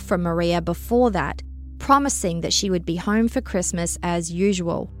call from Maria before that, promising that she would be home for Christmas as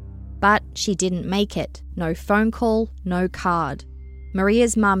usual. But she didn't make it. No phone call, no card.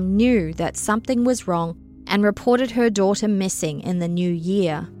 Maria's mum knew that something was wrong and reported her daughter missing in the new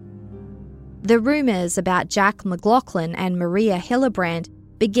year. The rumours about Jack McLaughlin and Maria Hillebrand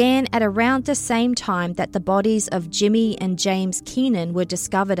began at around the same time that the bodies of Jimmy and James Keenan were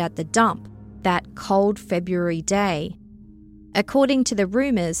discovered at the dump, that cold February day. According to the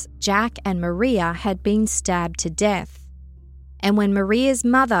rumours, Jack and Maria had been stabbed to death. And when Maria's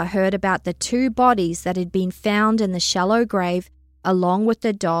mother heard about the two bodies that had been found in the shallow grave, along with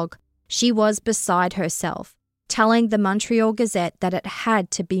the dog, she was beside herself, telling the Montreal Gazette that it had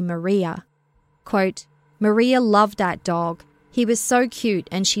to be Maria. Quote, "Maria loved that dog. He was so cute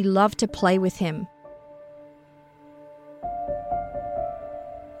and she loved to play with him."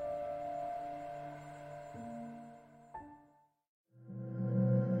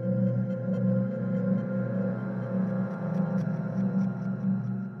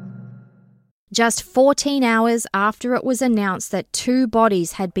 Just 14 hours after it was announced that two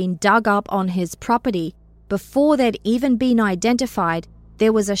bodies had been dug up on his property, before they'd even been identified,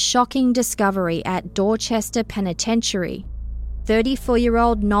 there was a shocking discovery at Dorchester Penitentiary.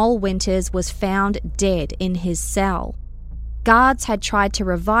 34-year-old Noel Winters was found dead in his cell. Guards had tried to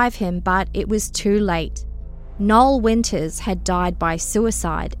revive him, but it was too late. Noel Winters had died by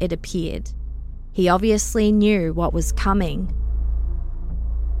suicide, it appeared. He obviously knew what was coming.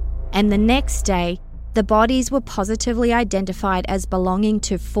 And the next day, the bodies were positively identified as belonging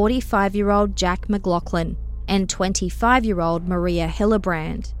to 45-year-old Jack McLaughlin and 25-year-old Maria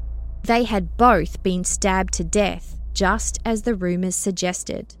Hillebrand. They had both been stabbed to death, just as the rumours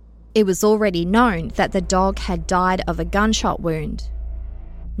suggested. It was already known that the dog had died of a gunshot wound.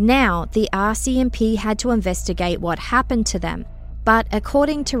 Now, the RCMP had to investigate what happened to them, but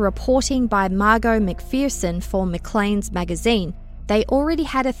according to reporting by Margot McPherson for Maclean's magazine, they already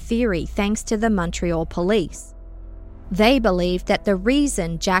had a theory thanks to the Montreal police. They believed that the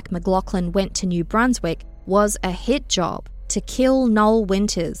reason Jack McLaughlin went to New Brunswick was a hit job to kill Noel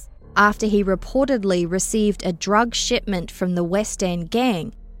Winters after he reportedly received a drug shipment from the West End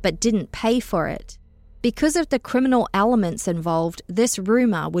gang but didn't pay for it. Because of the criminal elements involved, this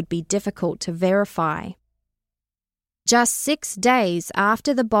rumour would be difficult to verify. Just 6 days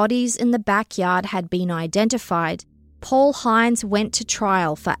after the bodies in the backyard had been identified, Paul Hines went to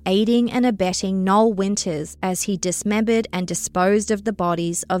trial for aiding and abetting Noel Winters as he dismembered and disposed of the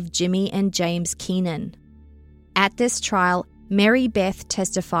bodies of Jimmy and James Keenan. At this trial, Mary Beth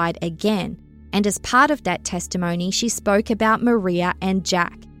testified again, and as part of that testimony, she spoke about Maria and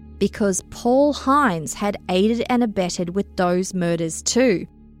Jack, because Paul Hines had aided and abetted with those murders too,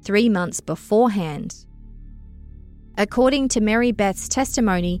 3 months beforehand. According to Mary Beth's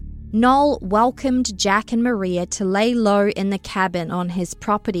testimony, Noel welcomed Jack and Maria to lay low in the cabin on his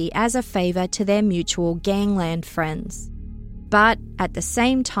property as a favour to their mutual gangland friends. But at the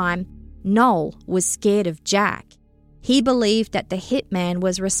same time, Noel was scared of Jack. He believed that the hitman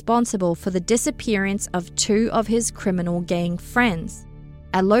was responsible for the disappearance of two of his criminal gang friends,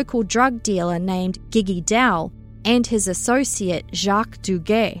 a local drug dealer named Giggy Dowell and his associate Jacques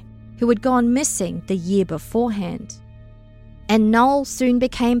Duguay, who had gone missing the year beforehand. And Noel soon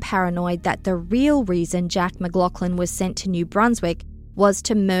became paranoid that the real reason Jack McLaughlin was sent to New Brunswick was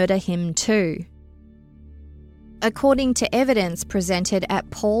to murder him too. According to evidence presented at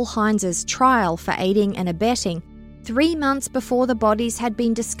Paul Hines' trial for aiding and abetting, 3 months before the bodies had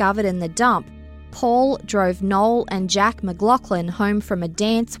been discovered in the dump, Paul drove Noel and Jack McLaughlin home from a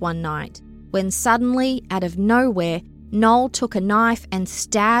dance one night, when suddenly, out of nowhere, Noel took a knife and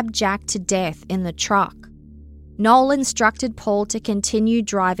stabbed Jack to death in the truck. Noel instructed Paul to continue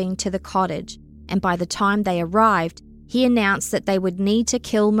driving to the cottage, and by the time they arrived, he announced that they would need to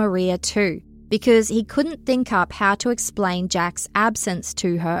kill Maria too, because he couldn't think up how to explain Jack's absence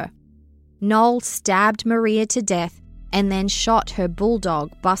to her. Noel stabbed Maria to death and then shot her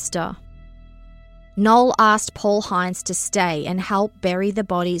bulldog, Buster. Noel asked Paul Hines to stay and help bury the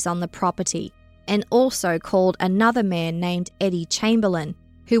bodies on the property, and also called another man named Eddie Chamberlain,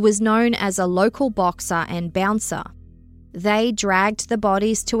 who was known as a local boxer and bouncer. They dragged the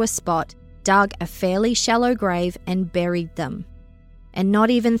bodies to a spot, dug a fairly shallow grave and buried them. And not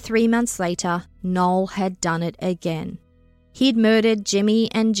even 3 months later, Noel had done it again. He'd murdered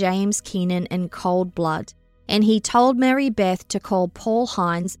Jimmy and James Keenan in cold blood, and he told Mary Beth to call Paul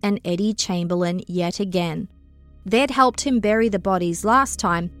Hines and Eddie Chamberlain yet again. They'd helped him bury the bodies last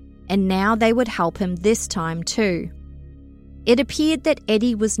time, and now they would help him this time too. It appeared that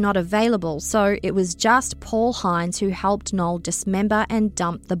Eddie was not available, so it was just Paul Hines who helped Noel dismember and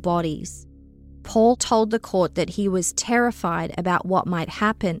dump the bodies. Paul told the court that he was terrified about what might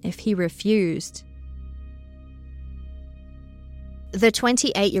happen if he refused. The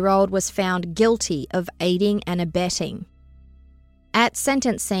 28-year-old was found guilty of aiding and abetting. At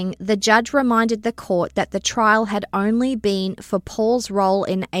sentencing, the judge reminded the court that the trial had only been for Paul's role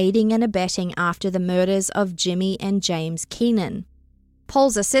in aiding and abetting after the murders of Jimmy and James Keenan.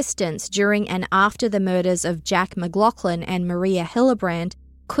 Paul's assistance during and after the murders of Jack McLaughlin and Maria Hillebrand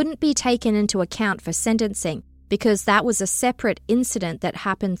couldn't be taken into account for sentencing because that was a separate incident that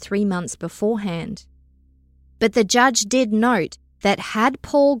happened 3 months beforehand. But the judge did note that had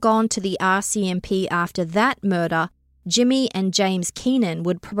Paul gone to the RCMP after that murder, Jimmy and James Keenan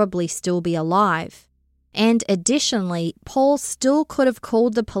would probably still be alive. And additionally, Paul still could have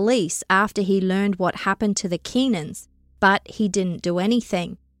called the police after he learned what happened to the Keenans, but he didn't do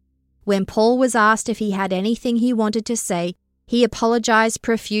anything. When Paul was asked if he had anything he wanted to say, he apologized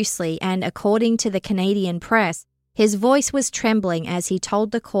profusely, and according to the Canadian press, his voice was trembling as he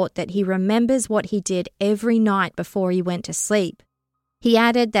told the court that he remembers what he did every night before he went to sleep. He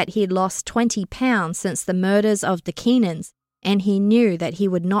added that he'd lost 20 pounds since the murders of the Keenans, and he knew that he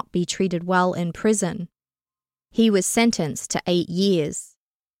would not be treated well in prison. He was sentenced to 8 years.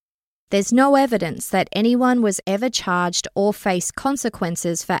 There's no evidence that anyone was ever charged or faced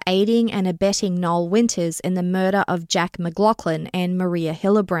consequences for aiding and abetting Noel Winters in the murder of Jack McLaughlin and Maria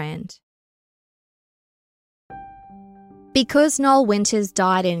Hillebrand. Because Noel Winters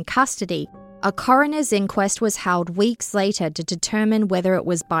died in custody, a coroner's inquest was held weeks later to determine whether it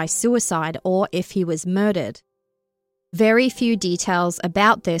was by suicide or if he was murdered. Very few details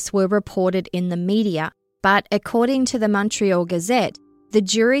about this were reported in the media, but according to the Montreal Gazette, the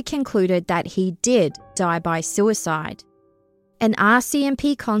jury concluded that he did die by suicide. An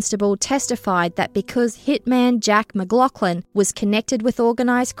RCMP constable testified that because hitman Jack McLaughlin was connected with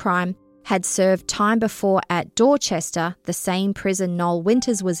organised crime, had served time before at Dorchester, the same prison Noel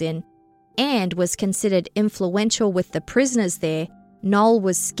Winters was in, and was considered influential with the prisoners there, Noel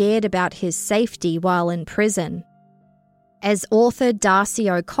was scared about his safety while in prison. As author Darcy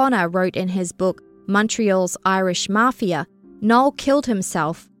O'Connor wrote in his book Montreal's Irish Mafia, Noel killed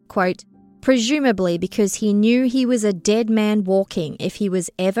himself, quote, presumably because he knew he was a dead man walking if he was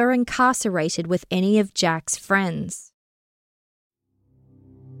ever incarcerated with any of Jack's friends.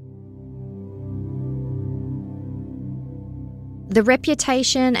 The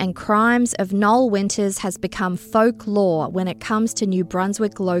reputation and crimes of Noel Winters has become folklore when it comes to New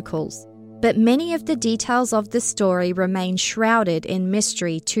Brunswick locals, but many of the details of the story remain shrouded in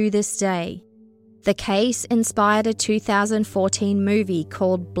mystery to this day. The case inspired a 2014 movie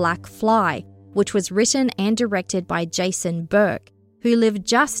called Black Fly, which was written and directed by Jason Burke, who lived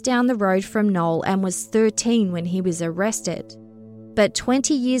just down the road from Noel and was 13 when he was arrested. But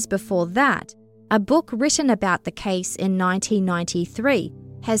 20 years before that, a book written about the case in 1993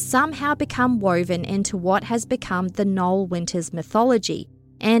 has somehow become woven into what has become the Noel Winters mythology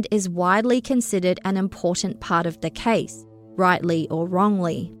and is widely considered an important part of the case, rightly or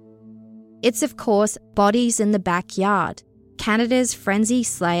wrongly. It's of course Bodies in the Backyard, Canada's Frenzy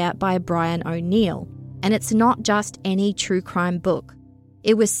Slayer by Brian O'Neill, and it's not just any true crime book.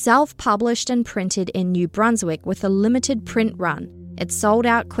 It was self-published and printed in New Brunswick with a limited print run. It sold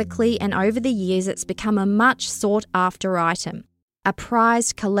out quickly, and over the years it's become a much sought-after item. a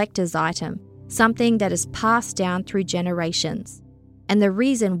prized collector's item, something that is passed down through generations. And the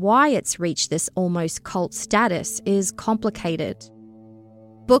reason why it's reached this almost cult status is complicated.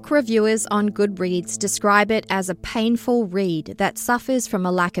 Book reviewers on Goodreads describe it as a painful read that suffers from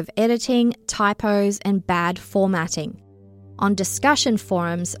a lack of editing, typos, and bad formatting. On discussion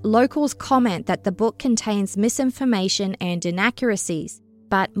forums, locals comment that the book contains misinformation and inaccuracies,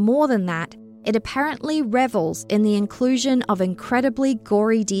 but more than that, it apparently revels in the inclusion of incredibly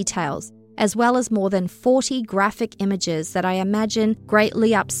gory details, as well as more than 40 graphic images that I imagine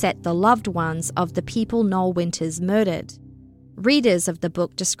greatly upset the loved ones of the people Noel Winters murdered. Readers of the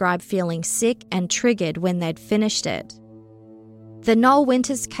book describe feeling sick and triggered when they'd finished it. The Noel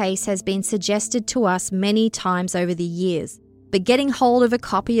Winters case has been suggested to us many times over the years, but getting hold of a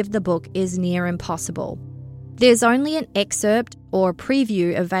copy of the book is near impossible. There's only an excerpt or a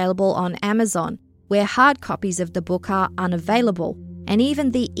preview available on Amazon, where hard copies of the book are unavailable, and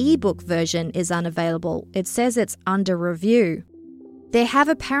even the ebook version is unavailable. It says it's under review. There have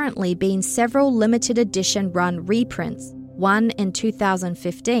apparently been several limited edition run reprints, one in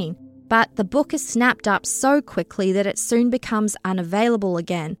 2015, but the book is snapped up so quickly that it soon becomes unavailable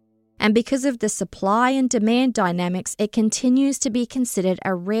again, and because of the supply and demand dynamics, it continues to be considered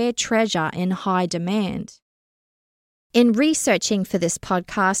a rare treasure in high demand. In researching for this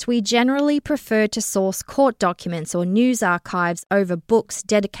podcast, we generally prefer to source court documents or news archives over books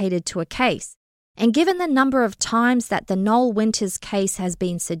dedicated to a case, and given the number of times that the Noel Winters case has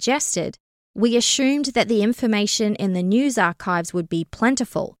been suggested, we assumed that the information in the news archives would be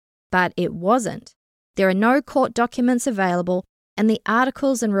plentiful, but it wasn't. There are no court documents available, and the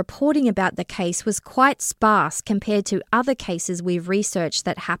articles and reporting about the case was quite sparse compared to other cases we've researched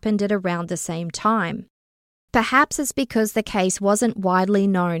that happened at around the same time. Perhaps it's because the case wasn't widely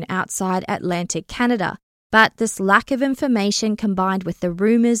known outside Atlantic Canada, but this lack of information combined with the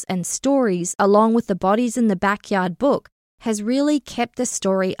rumours and stories along with the Bodies in the Backyard book has really kept the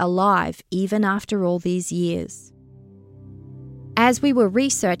story alive even after all these years. As we were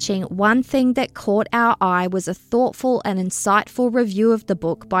researching, one thing that caught our eye was a thoughtful and insightful review of the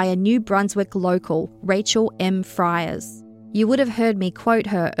book by a New Brunswick local, Rachel M. Fryers. You would have heard me quote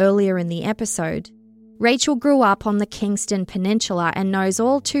her earlier in the episode. Rachel grew up on the Kingston Peninsula and knows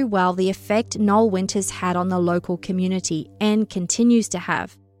all too well the effect Noel Winters had on the local community and continues to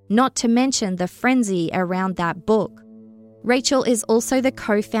have, not to mention the frenzy around that book. Rachel is also the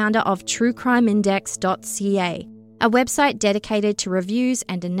co-founder of truecrimeindex.ca, a website dedicated to reviews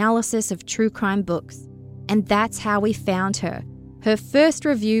and analysis of true crime books. And that's how we found her. Her first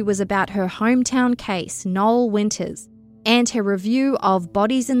review was about her hometown case, Noel Winters, and her review of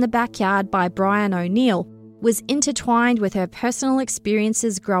Bodies in the Backyard by Brian O'Neill was intertwined with her personal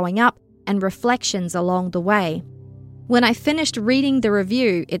experiences growing up and reflections along the way. When I finished reading the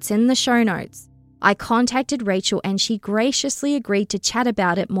review, it's in the show notes. I contacted Rachel and she graciously agreed to chat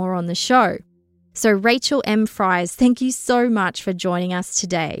about it more on the show. So Rachel M. Fryers, thank you so much for joining us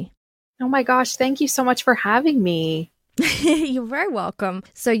today. Oh my gosh, thank you so much for having me. You're very welcome.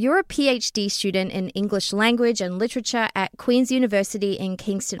 So you're a PhD student in English language and literature at Queen's University in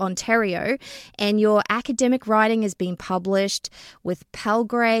Kingston, Ontario, and your academic writing has been published with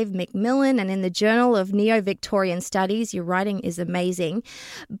Palgrave Macmillan and in the Journal of Neo-Victorian Studies. Your writing is amazing.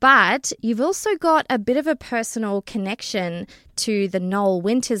 But you've also got a bit of a personal connection to the Noel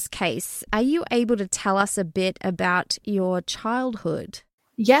Winters case. Are you able to tell us a bit about your childhood?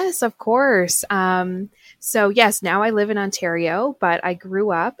 Yes, of course. So yes, now I live in Ontario, but I grew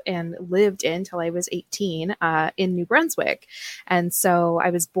up and lived until I was 18 in New Brunswick. And so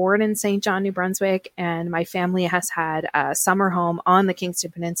I was born in St. John, New Brunswick, and my family has had a summer home on the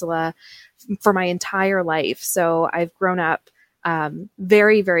Kingston Peninsula for my entire life. So I've grown up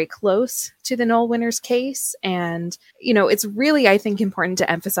very, very close to the Noel Winters case. And, you know, it's really, I think, important to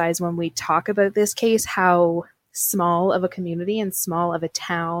emphasize when we talk about this case, how small of a community and small of a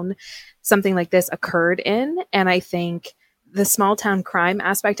town something like this occurred in. And I think the small town crime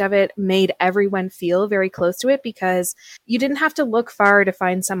aspect of it made everyone feel very close to it because you didn't have to look far to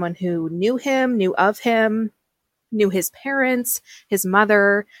find someone who knew him, knew of him, knew his parents, his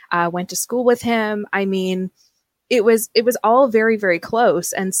mother, went to school with him. I mean, it was all very, very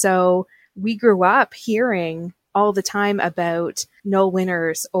close. And so we grew up hearing all the time about Noel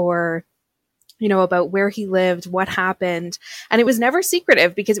Winters or you know, about where he lived, what happened. And it was never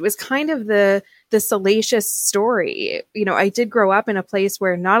secretive because it was kind of the salacious story. You know, I did grow up in a place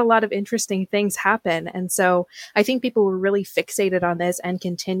where not a lot of interesting things happen. And so I think people were really fixated on this and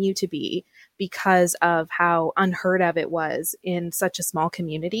continue to be because of how unheard of it was in such a small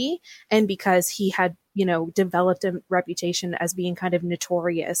community, and because he had, developed a reputation as being kind of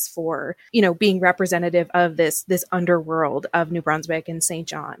notorious for, being representative of this underworld of New Brunswick and St.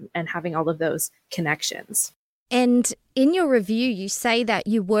 John and having all of those connections. And in your review, you say that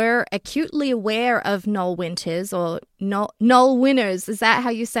you were acutely aware of Noel Winters, or Noel Winners. Is that how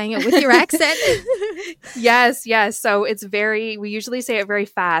you're saying it with your accent? Yes. So we usually say it very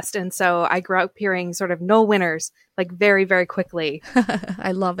fast. And so I grew up hearing sort of Noel Winners, like very, very quickly.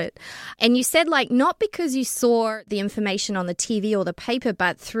 I love it. And you said not because you saw the information on the TV or the paper,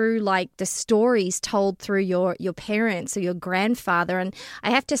 but through the stories told through your parents or your grandfather. And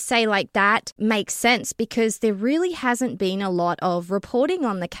I have to say that makes sense, because there really hasn't been a lot of reporting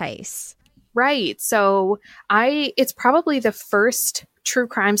on the case. Right. So it's probably the first true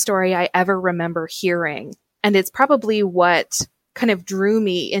crime story I ever remember hearing. And it's probably what kind of drew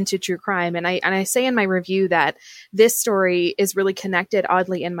me into true crime. And I say in my review that this story is really connected,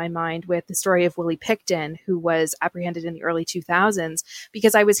 oddly, in my mind with the story of Willie Pickton, who was apprehended in the early 2000s,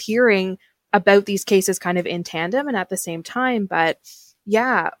 because I was hearing about these cases kind of in tandem and at the same time. But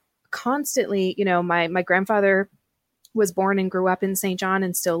yeah, constantly, my grandfather was born and grew up in St. John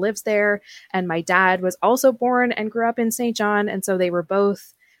and still lives there. And my dad was also born and grew up in St. John. And so they were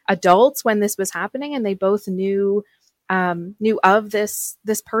both adults when this was happening, and they both knew of this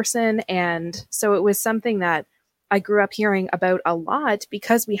person. And so it was something that I grew up hearing about a lot,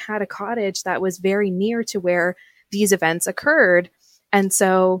 because we had a cottage that was very near to where these events occurred. And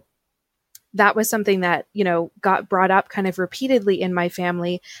so that was something that, got brought up kind of repeatedly in my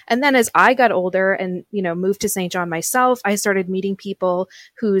family. And then as I got older and, moved to St. John myself, I started meeting people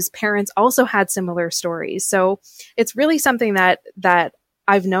whose parents also had similar stories. So it's really something that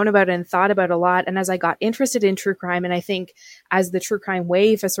I've known about and thought about a lot. And as I got interested in true crime, and I think as the true crime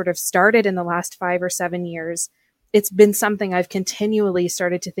wave has sort of started in the last 5 or 7 years, it's been something I've continually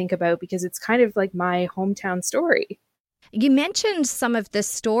started to think about, because it's kind of like my hometown story. You mentioned some of the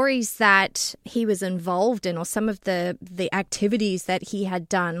stories that he was involved in, or some of the activities that he had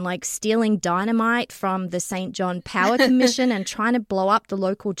done, like stealing dynamite from the St. John Power Commission and trying to blow up the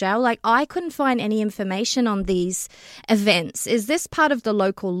local jail. I couldn't find any information on these events. Is this part of the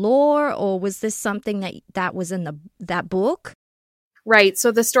local law, or was this something that was in that book? Right.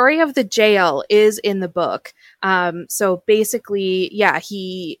 So the story of the jail is in the book. So basically, yeah,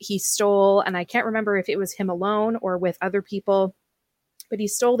 he stole, and I can't remember if it was him alone or with other people, but he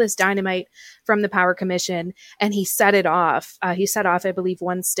stole this dynamite from the Power Commission, and he set it off. He set off, I believe,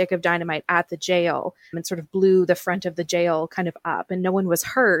 one stick of dynamite at the jail and sort of blew the front of the jail kind of up, and no one was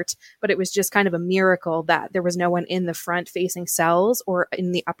hurt, but it was just kind of a miracle that there was no one in the front facing cells or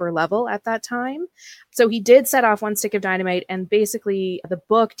in the upper level at that time. So he did set off one stick of dynamite, and basically the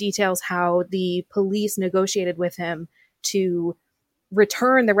book details how the police negotiated with him to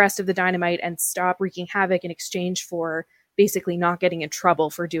return the rest of the dynamite and stop wreaking havoc in exchange for basically not getting in trouble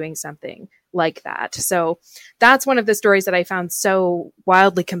for doing something like that. So that's one of the stories that I found so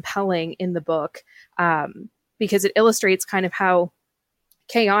wildly compelling in the book, because it illustrates kind of how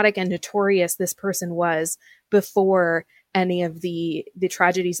chaotic and notorious this person was before any of the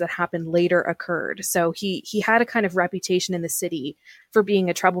tragedies that happened later occurred. So he had a kind of reputation in the city for being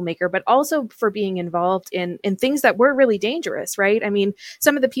a troublemaker, but also for being involved in things that were really dangerous, right? I mean,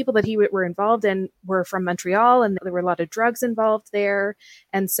 some of the people that he were involved in were from Montreal, and there were a lot of drugs involved there.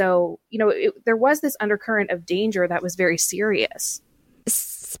 And so, there was this undercurrent of danger that was very serious.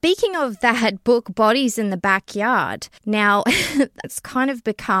 Speaking of that book, Bodies in the Backyard, now it's kind of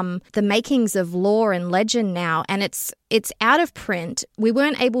become the makings of lore and legend now, and it's out of print. We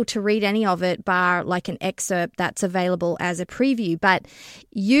weren't able to read any of it bar an excerpt that's available as a preview, but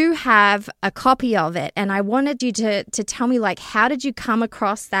you have a copy of it, and I wanted you to tell me, how did you come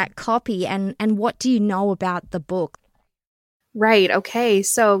across that copy, and what do you know about the book? Right. Okay.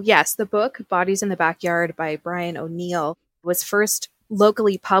 So yes, the book Bodies in the Backyard by Brian O'Neill was first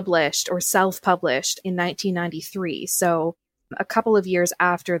locally published or self-published in 1993. So a couple of years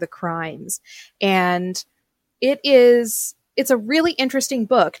after the crimes. And it's a really interesting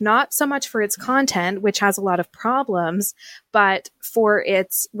book, not so much for its content, which has a lot of problems, but for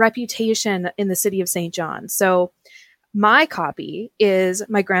its reputation in the city of St. John. So my copy is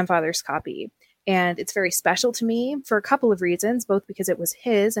my grandfather's copy. And it's very special to me for a couple of reasons, both because it was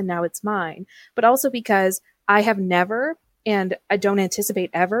his and now it's mine, but also because I have never, and I don't anticipate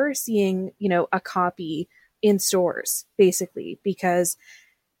ever seeing, a copy in stores, basically, because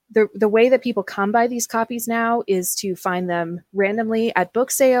the way that people come by these copies now is to find them randomly at book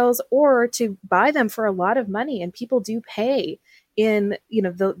sales or to buy them for a lot of money. And people do pay in,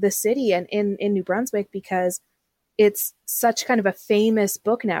 the city and in New Brunswick, because it's such kind of a famous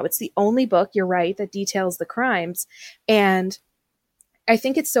book now. It's the only book, you're right, that details the crimes. And I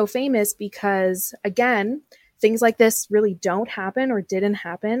think it's so famous because, again, things like this really don't happen or didn't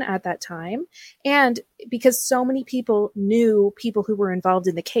happen at that time. And because so many people knew people who were involved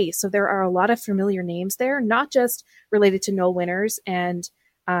in the case. So there are a lot of familiar names there, not just related to Noel Winters and,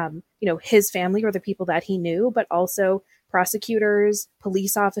 his family or the people that he knew, but also prosecutors,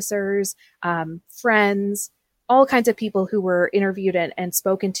 police officers, friends, all kinds of people who were interviewed and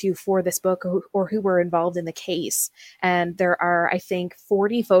spoken to for this book, or who were involved in the case. And there are, I think,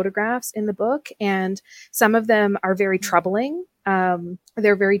 40 photographs in the book, and some of them are very troubling.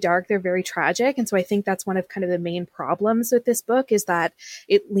 They're very dark, they're very tragic. And so I think that's one of kind of the main problems with this book, is that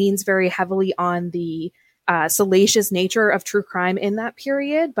it leans very heavily on the salacious nature of true crime in that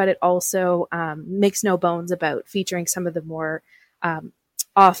period, but it also makes no bones about featuring some of the more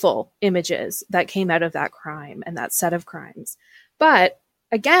awful images that came out of that crime and that set of crimes. But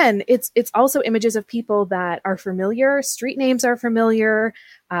again, it's also images of people that are familiar, street names are familiar,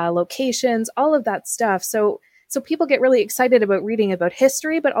 locations, all of that stuff. So people get really excited about reading about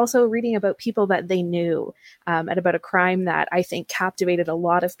history, but also reading about people that they knew, and about a crime that I think captivated a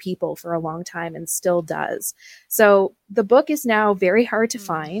lot of people for a long time and still does. So the book is now very hard to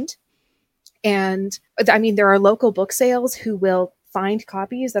find. And I mean, there are local book sales who will find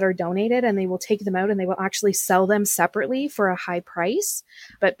copies that are donated, and they will take them out and they will actually sell them separately for a high price.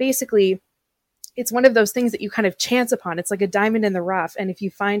 But basically, it's one of those things that you kind of chance upon. It's like a diamond in the rough. And if you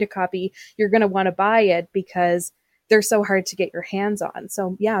find a copy, you're going to want to buy it because they're so hard to get your hands on.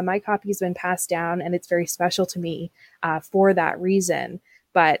 So yeah, my copy has been passed down, and it's very special to me for that reason.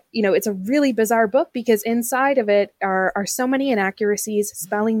 But, it's a really bizarre book because inside of it are so many inaccuracies,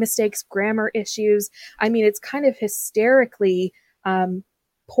 spelling mistakes, grammar issues. I mean, it's kind of hysterically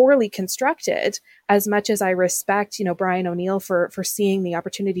poorly constructed. As much as I respect, Brian O'Neill for seeing the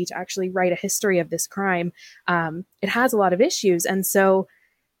opportunity to actually write a history of this crime, it has a lot of issues. And so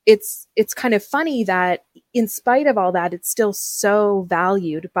it's kind of funny that in spite of all that, it's still so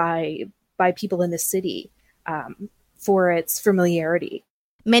valued by people in the city for its familiarity.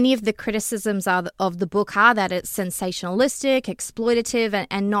 Many of the criticisms of the book are that it's sensationalistic, exploitative,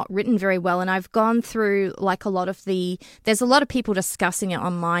 and not written very well. And I've gone through there's a lot of people discussing it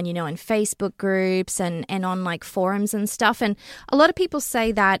online, in Facebook groups and on forums and stuff. And a lot of people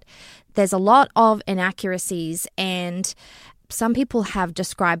say that there's a lot of inaccuracies, and some people have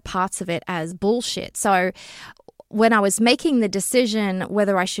described parts of it as bullshit. So when I was making the decision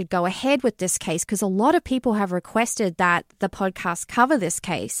whether I should go ahead with this case, because a lot of people have requested that the podcast cover this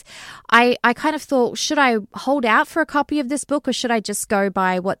case, I kind of thought, should I hold out for a copy of this book, or should I just go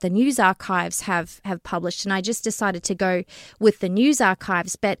by what the news archives have published? And I just decided to go with the news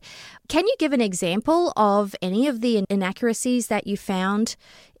archives. But can you give an example of any of the inaccuracies that you found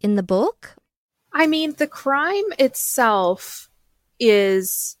in the book? I mean, the crime itself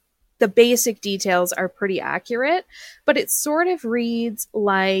is... the basic details are pretty accurate, but it sort of reads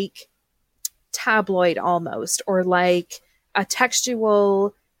like tabloid almost, or like a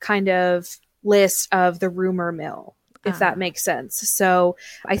textual kind of list of the rumor mill, if that makes sense. So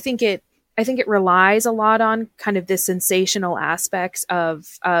I think it relies a lot on kind of the sensational aspects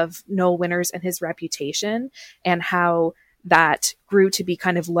of Noel Winters and his reputation, and how that grew to be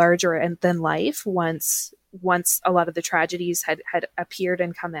kind of larger than life once a lot of the tragedies had appeared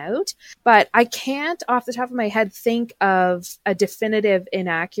and come out. But I can't off the top of my head think of a definitive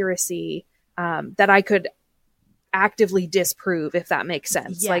inaccuracy that I could actively disprove, if that makes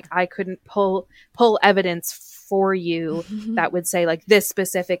sense. Yeah. Like, I couldn't pull evidence for you that would say like this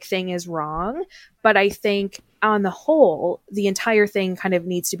specific thing is wrong. But I think on the whole, the entire thing kind of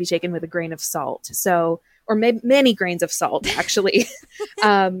needs to be taken with a grain of salt. So, or many grains of salt, actually.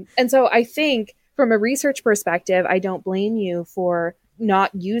 And so I think from a research perspective, I don't blame you for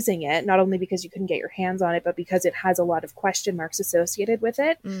not using it, not only because you couldn't get your hands on it, but because it has a lot of question marks associated with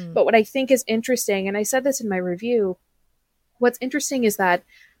it. But what I think is interesting, and I said this in my review, what's interesting is that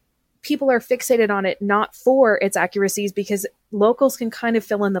people are fixated on it not for its accuracies, because locals can kind of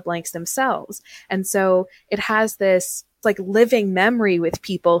fill in the blanks themselves. And so it has this like living memory with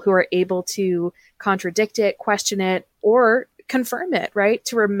people who are able to contradict it, question it, or confirm it, right?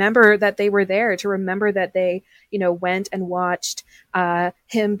 To remember that they were there, to remember that they, went and watched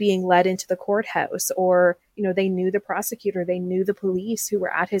him being led into the courthouse, or, they knew the prosecutor, they knew the police who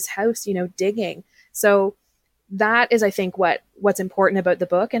were at his house, digging. So that is, I think, what's important about the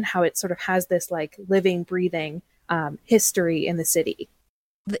book, and how it sort of has this like living, breathing history in the city.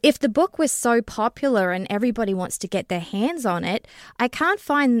 if the book was so popular and everybody wants to get their hands on it, I can't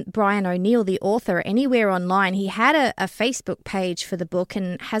find Brian O'Neill, the author, anywhere online. He had a Facebook page for the book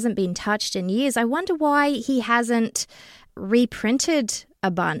and hasn't been touched in years. I wonder why he hasn't reprinted a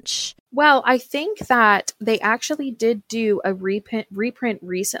bunch. Well, I think that they actually did do a reprint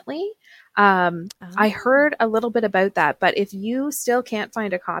recently. I heard a little bit about that, but if you still can't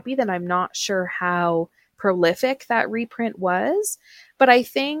find a copy, then I'm not sure how prolific that reprint was. But I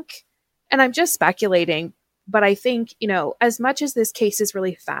think, and I'm just speculating, but I think, as much as this case is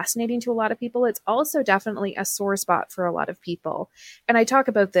really fascinating to a lot of people, it's also definitely a sore spot for a lot of people. And I talk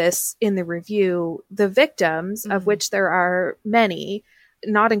about this in the review, the victims, of which there are many,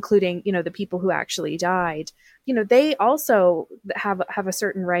 not including, the people who actually died, they also have a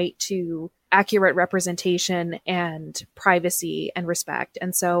certain right to accurate representation and privacy and respect.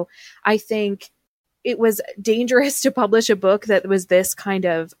 And so I think it was dangerous to publish a book that was this kind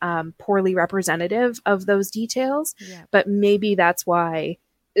of poorly representative of those details. Yeah. But maybe that's why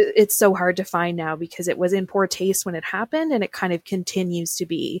it's so hard to find now, because it was in poor taste when it happened, and it kind of continues to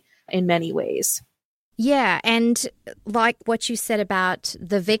be in many ways. Yeah, and like what you said about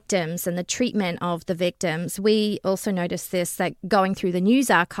the victims and the treatment of the victims, we also noticed this, that going through the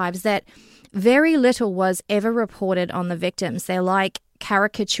news archives, that very little was ever reported on the victims. They're like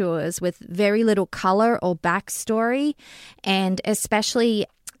caricatures with very little color or backstory, and especially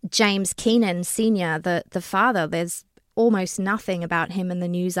James Keenan Sr., the father, there's almost nothing about him in the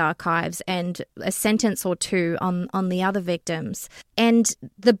news archives, and a sentence or two on the other victims. And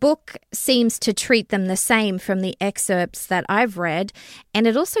the book seems to treat them the same from the excerpts that I've read, and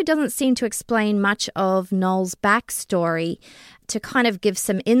it also doesn't seem to explain much of Noel's backstory to kind of give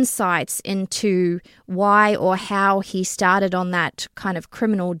some insights into why or how he started on that kind of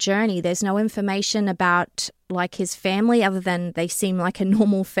criminal journey. There's no information about like his family other than they seem like a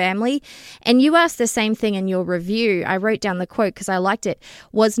normal family. And you asked the same thing in your review. I wrote down the quote because I liked it.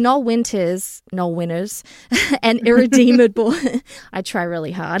 Was Noel Winters, an irredeemable, I try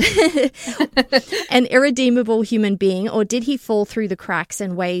really hard, an irredeemable human being, or did he fall through the cracks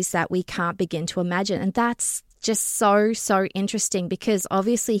in ways that we can't begin to imagine? And that's just so interesting, because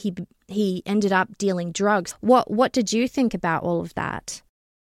obviously he ended up dealing drugs. What did you think about all of that?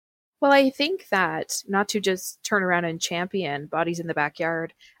 Well, I think that, not to just turn around and champion Bodies in the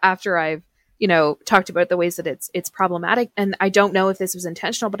Backyard after I've, talked about the ways that it's problematic, and I don't know if this was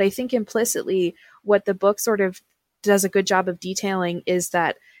intentional, but I think implicitly what the book sort of does a good job of detailing is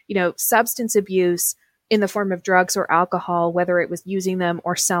that, substance abuse in the form of drugs or alcohol, whether it was using them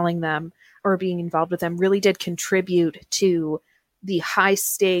or selling them or being involved with them, really did contribute to the high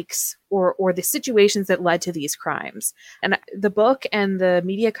stakes or the situations that led to these crimes. And the book and the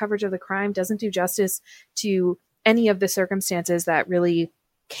media coverage of the crime doesn't do justice to any of the circumstances that really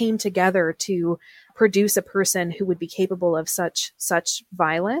came together to produce a person who would be capable of such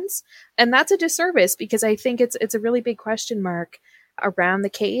violence. And that's a disservice, because I think it's a really big question mark around the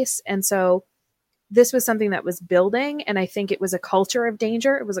case. And so this was something that was building, and I think it was a culture of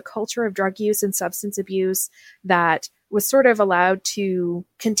danger. It was a culture of drug use and substance abuse that was sort of allowed to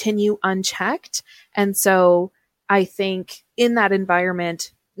continue unchecked. And so I think in that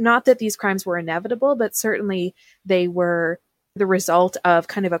environment, not that these crimes were inevitable, but certainly they were the result of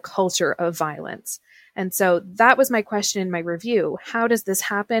kind of a culture of violence. And so that was my question in my review. How does this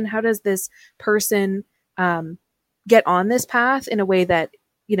happen? How does this person get on this path in a way that,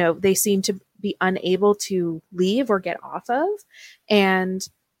 they seem to be unable to leave or get off of? And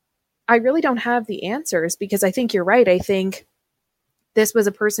I really don't have the answers, because I think you're right. I think this was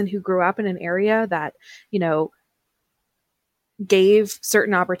a person who grew up in an area that, gave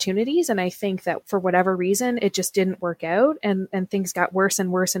certain opportunities. And I think that for whatever reason, it just didn't work out, and things got worse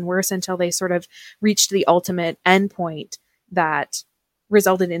and worse and worse until they sort of reached the ultimate endpoint that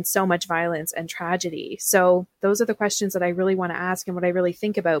resulted in so much violence and tragedy. So those are the questions that I really want to ask and what I really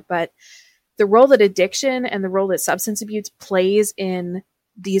think about. But the role that addiction and the role that substance abuse plays in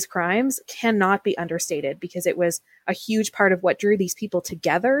these crimes cannot be understated, because it was a huge part of what drew these people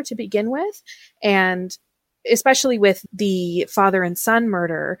together to begin with. And especially with the father and son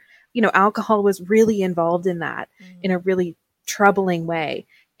murder, alcohol was really involved in that in a really troubling way.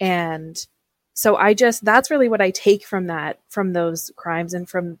 And so that's really what I take from those crimes and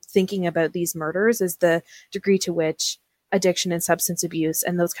from thinking about these murders, is the degree to which addiction and substance abuse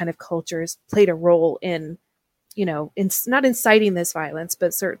and those kind of cultures played a role in, in not inciting this violence,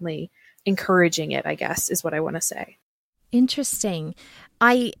 but certainly encouraging it, I guess, is what I want to say. Interesting.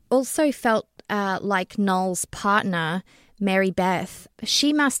 I also felt like Noel's partner Mary Beth.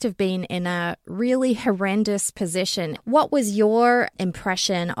 She must have been in a really horrendous position. What was your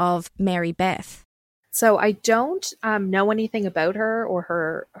impression of Mary Beth? So I don't know anything about her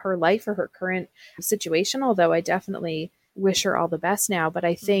or her life or her current situation, although I definitely wish her all the best now. But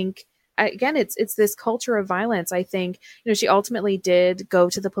I think, again, it's this culture of violence. I think, she ultimately did go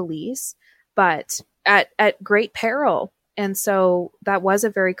to the police, but at great peril. And so that was a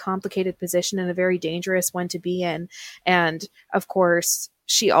very complicated position and a very dangerous one to be in. And of course,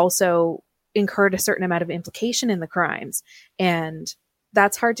 she also incurred a certain amount of implication in the crimes. And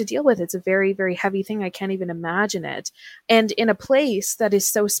that's hard to deal with. It's a very, very heavy thing. I can't even imagine it. And in a place that is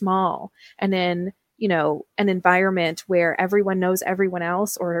so small and in, an environment where everyone knows everyone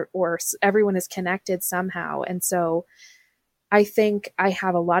else or everyone is connected somehow. And so I think I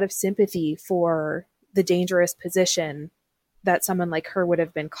have a lot of sympathy for the dangerous position that someone like her would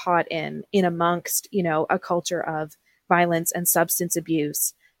have been caught in amongst, a culture of violence and substance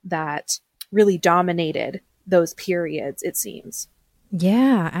abuse that really dominated those periods, it seems.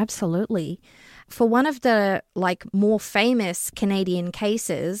 Yeah, absolutely. For one of the more famous Canadian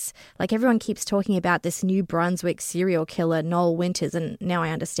cases, everyone keeps talking about this New Brunswick serial killer, Noel Winters, and now I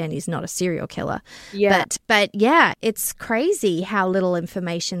understand he's not a serial killer. Yeah. But yeah, it's crazy how little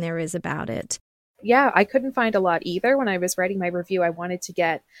information there is about it. Yeah, I couldn't find a lot either. When I was writing my review, I wanted to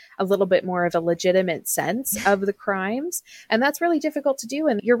get a little bit more of a legitimate sense of the crimes. And that's really difficult to do.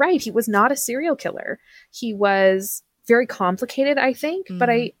 And you're right, he was not a serial killer. He was very complicated, I think. But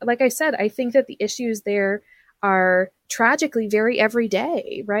like I said, I think that the issues there are tragically very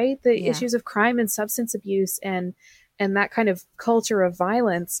everyday, right? The issues of crime and substance abuse and that kind of culture of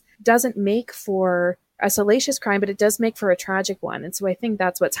violence doesn't make for a salacious crime, but it does make for a tragic one. And so I think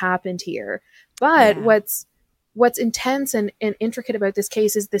that's what's happened here. But what's intense and intricate about this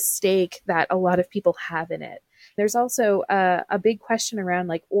case is the stake that a lot of people have in it. There's also a big question around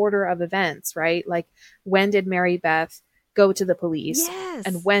order of events, right? When did Mary Beth go to the police? Yes.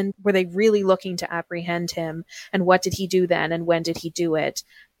 And when were they really looking to apprehend him? And what did he do then? And when did he do it?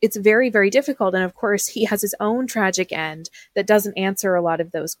 It's very, very difficult. And of course, he has his own tragic end that doesn't answer a lot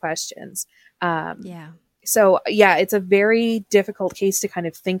of those questions. So yeah, it's a very difficult case to kind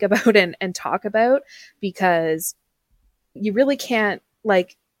of think about and talk about, because you really can't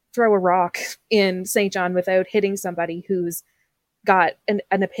throw a rock in St. John without hitting somebody who's got an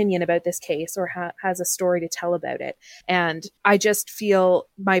opinion about this case or has a story to tell about it. And I just feel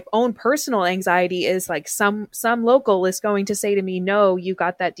my own personal anxiety is some local is going to say to me, no, you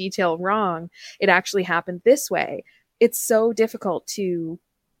got that detail wrong. It actually happened this way. It's so difficult to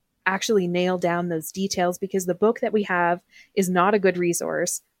actually nail down those details because the book that we have is not a good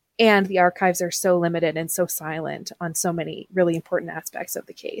resource. And the archives are so limited and so silent on so many really important aspects of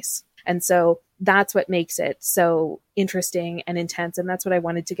the case. And so that's what makes it so interesting and intense. And that's what I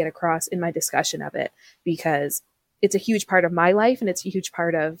wanted to get across in my discussion of it, because it's a huge part of my life and it's a huge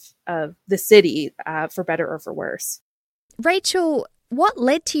part of the city, for better or for worse. Rachel, what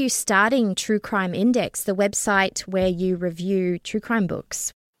led to you starting True Crime Index, the website where you review true crime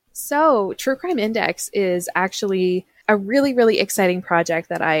books? So True Crime Index is actually a really, really exciting project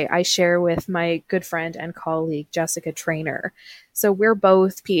that I share with my good friend and colleague, Jessica Traynor. So we're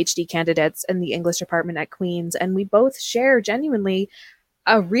both PhD candidates in the English department at Queen's, and we both share genuinely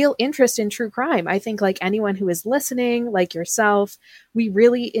a real interest in true crime. I think like anyone who is listening, like yourself, we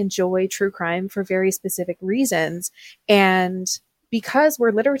really enjoy true crime for very specific reasons. And because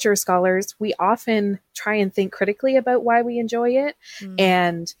we're literature scholars, we often try and think critically about why we enjoy it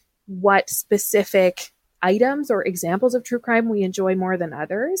and what specific items or examples of true crime we enjoy more than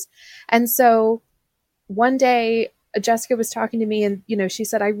others. And so one day Jessica was talking to me and, she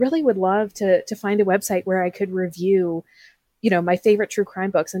said, I really would love to find a website where I could review, my favorite true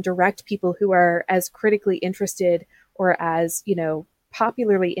crime books and direct people who are as critically interested or as,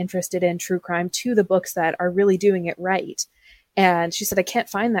 popularly interested in true crime to the books that are really doing it right. And she said, I can't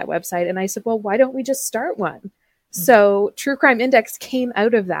find that website. And I said, well, why don't we just start one? So True Crime Index came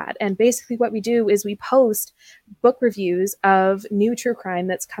out of that. And basically what we do is we post book reviews of new true crime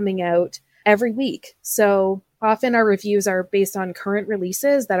that's coming out every week. So often our reviews are based on current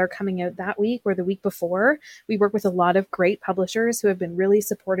releases that are coming out that week or the week before. We work with a lot of great publishers who have been really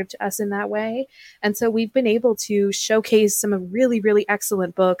supportive to us in that way. And so we've been able to showcase some really, really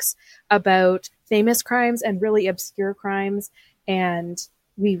excellent books about famous crimes and really obscure crimes. And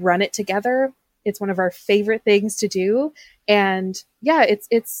we run it together. It's one of our favorite things to do. And yeah,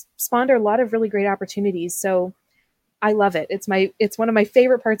 it's spawned a lot of really great opportunities. So I love it. It's one of my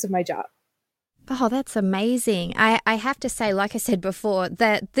favorite parts of my job. Oh, that's amazing. I have to say, like I said before,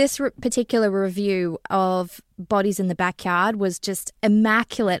 that this particular review of Bodies in the Backyard was just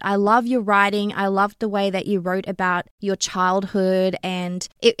immaculate. I love your writing. I loved the way that you wrote about your childhood, and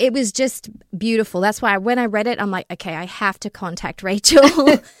it was just beautiful. That's why when I read it, I'm like, okay, I have to contact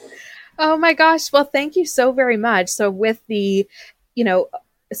Rachel. Oh my gosh. Well, thank you so very much. So with the,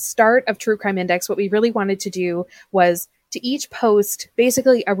 start of True Crime Index, what we really wanted to do was to each post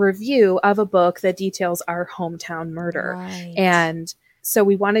basically a review of a book that details our hometown murder. Right. And so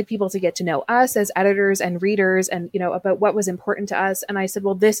we wanted people to get to know us as editors and readers and, about what was important to us. And I said,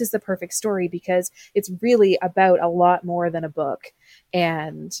 well, this is the perfect story because it's really about a lot more than a book.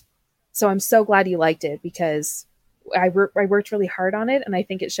 And so I'm so glad you liked it because I worked really hard on it. And I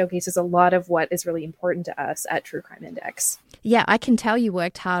think it showcases a lot of what is really important to us at True Crime Index. Yeah, I can tell you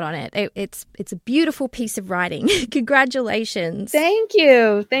worked hard on it. It's a beautiful piece of writing. Congratulations. Thank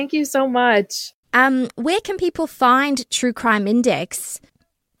you. Thank you so much. Where can people find True Crime Index?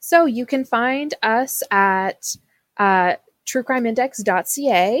 So you can find us at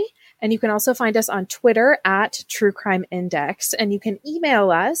truecrimeindex.ca. And you can also find us on Twitter at True Crime Index. And you can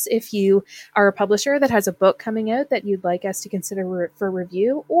email us if you are a publisher that has a book coming out that you'd like us to consider for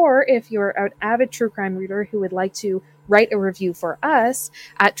review, or if you're an avid true crime reader who would like to write a review for us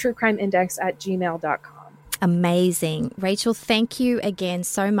at truecrimeindex@gmail.com. Amazing. Rachel, thank you again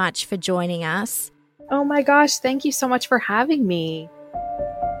so much for joining us. Oh my gosh, thank you so much for having me.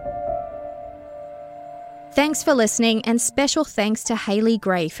 Thanks for listening, and special thanks to Haley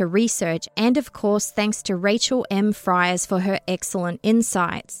Gray for research, and of course thanks to Rachel M. Fryers for her excellent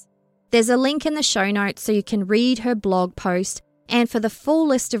insights. There's a link in the show notes so you can read her blog post, and for the full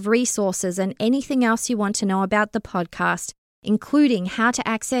list of resources and anything else you want to know about the podcast, including how to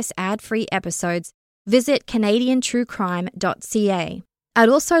access ad-free episodes, visit canadiantruecrime.ca. I'd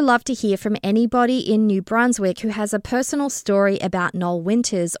also love to hear from anybody in New Brunswick who has a personal story about Noel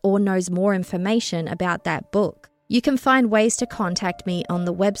Winters or knows more information about that book. You can find ways to contact me on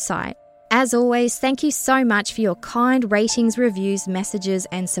the website. As always, thank you so much for your kind ratings, reviews, messages,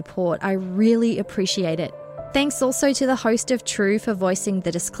 and support. I really appreciate it. Thanks also to the host of True for voicing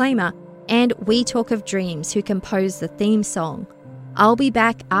the disclaimer, and We Talk of Dreams who composed the theme song. I'll be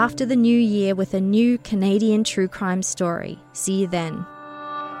back after the new year with a new Canadian true crime story. See you then.